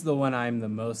 That is the one I'm the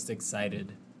most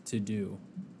excited to do.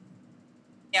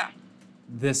 Yeah.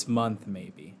 This month,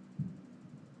 maybe.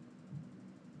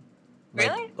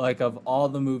 Really? Like of all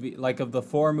the of the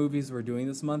 4 movies we're doing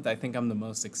this month, I think I'm the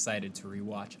most excited to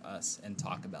rewatch Us and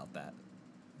talk about that.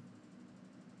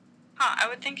 I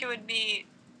would think the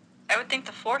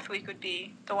 4th week would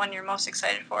be the one you're most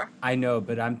excited for. I know,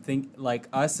 but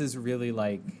Us is really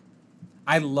like,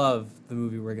 I love the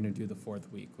movie we're going to do the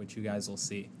 4th week, which you guys will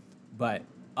see. But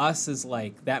Us is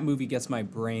like, that movie gets my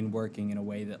brain working in a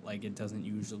way that like it doesn't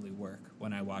usually work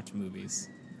when I watch movies.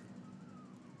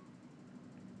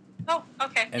 Oh,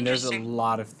 okay. And there's a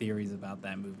lot of theories about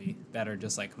that movie that are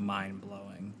just like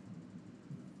mind-blowing.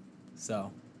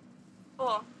 So.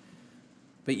 Cool.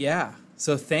 But yeah,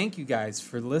 so thank you guys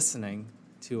for listening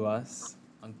to us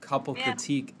on Couple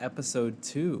Critique episode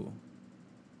 2.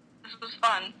 This was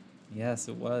fun. Yes,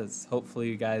 it was. Hopefully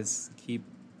you guys keep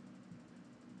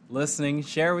listening.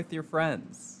 Share with your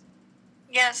friends.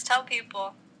 Yes, tell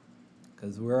people.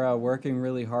 Because we're working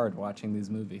really hard watching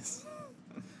these movies.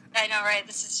 I know, right?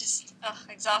 This is just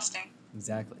exhausting.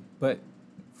 Exactly. But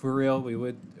for real, we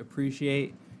would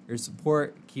appreciate your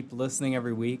support. Keep listening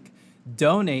every week.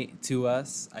 Donate to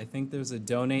us. I think there's a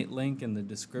donate link in the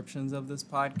descriptions of this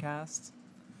podcast.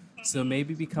 So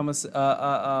maybe become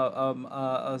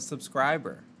a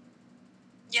subscriber.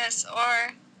 Yes,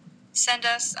 or send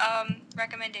us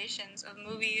recommendations of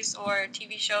movies or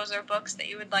TV shows or books that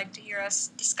you would like to hear us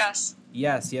discuss.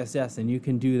 Yes. And you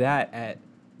can do that at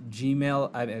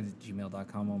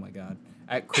gmail.com. Oh my God.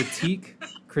 At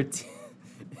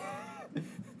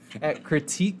at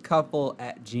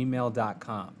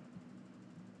critiquecouple@gmail.com.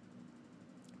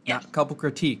 Yes. Not couple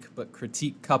critique, but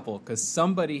critique couple, because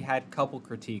somebody had couple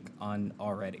critique on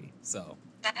already. So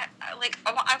I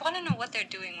want to know what they're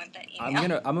doing with that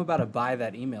email. I'm about to buy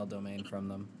that email domain from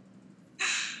them.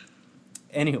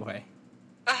 Anyway,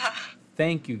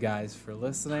 thank you guys for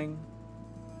listening,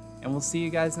 and we'll see you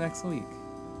guys next week.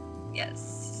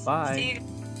 Yes. Bye. See you.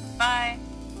 Bye.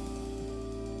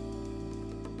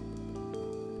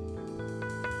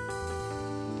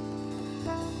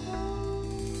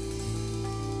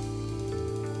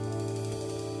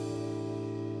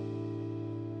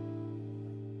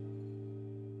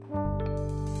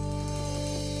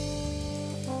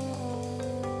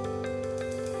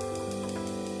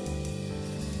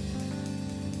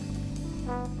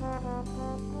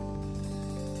 Thank you.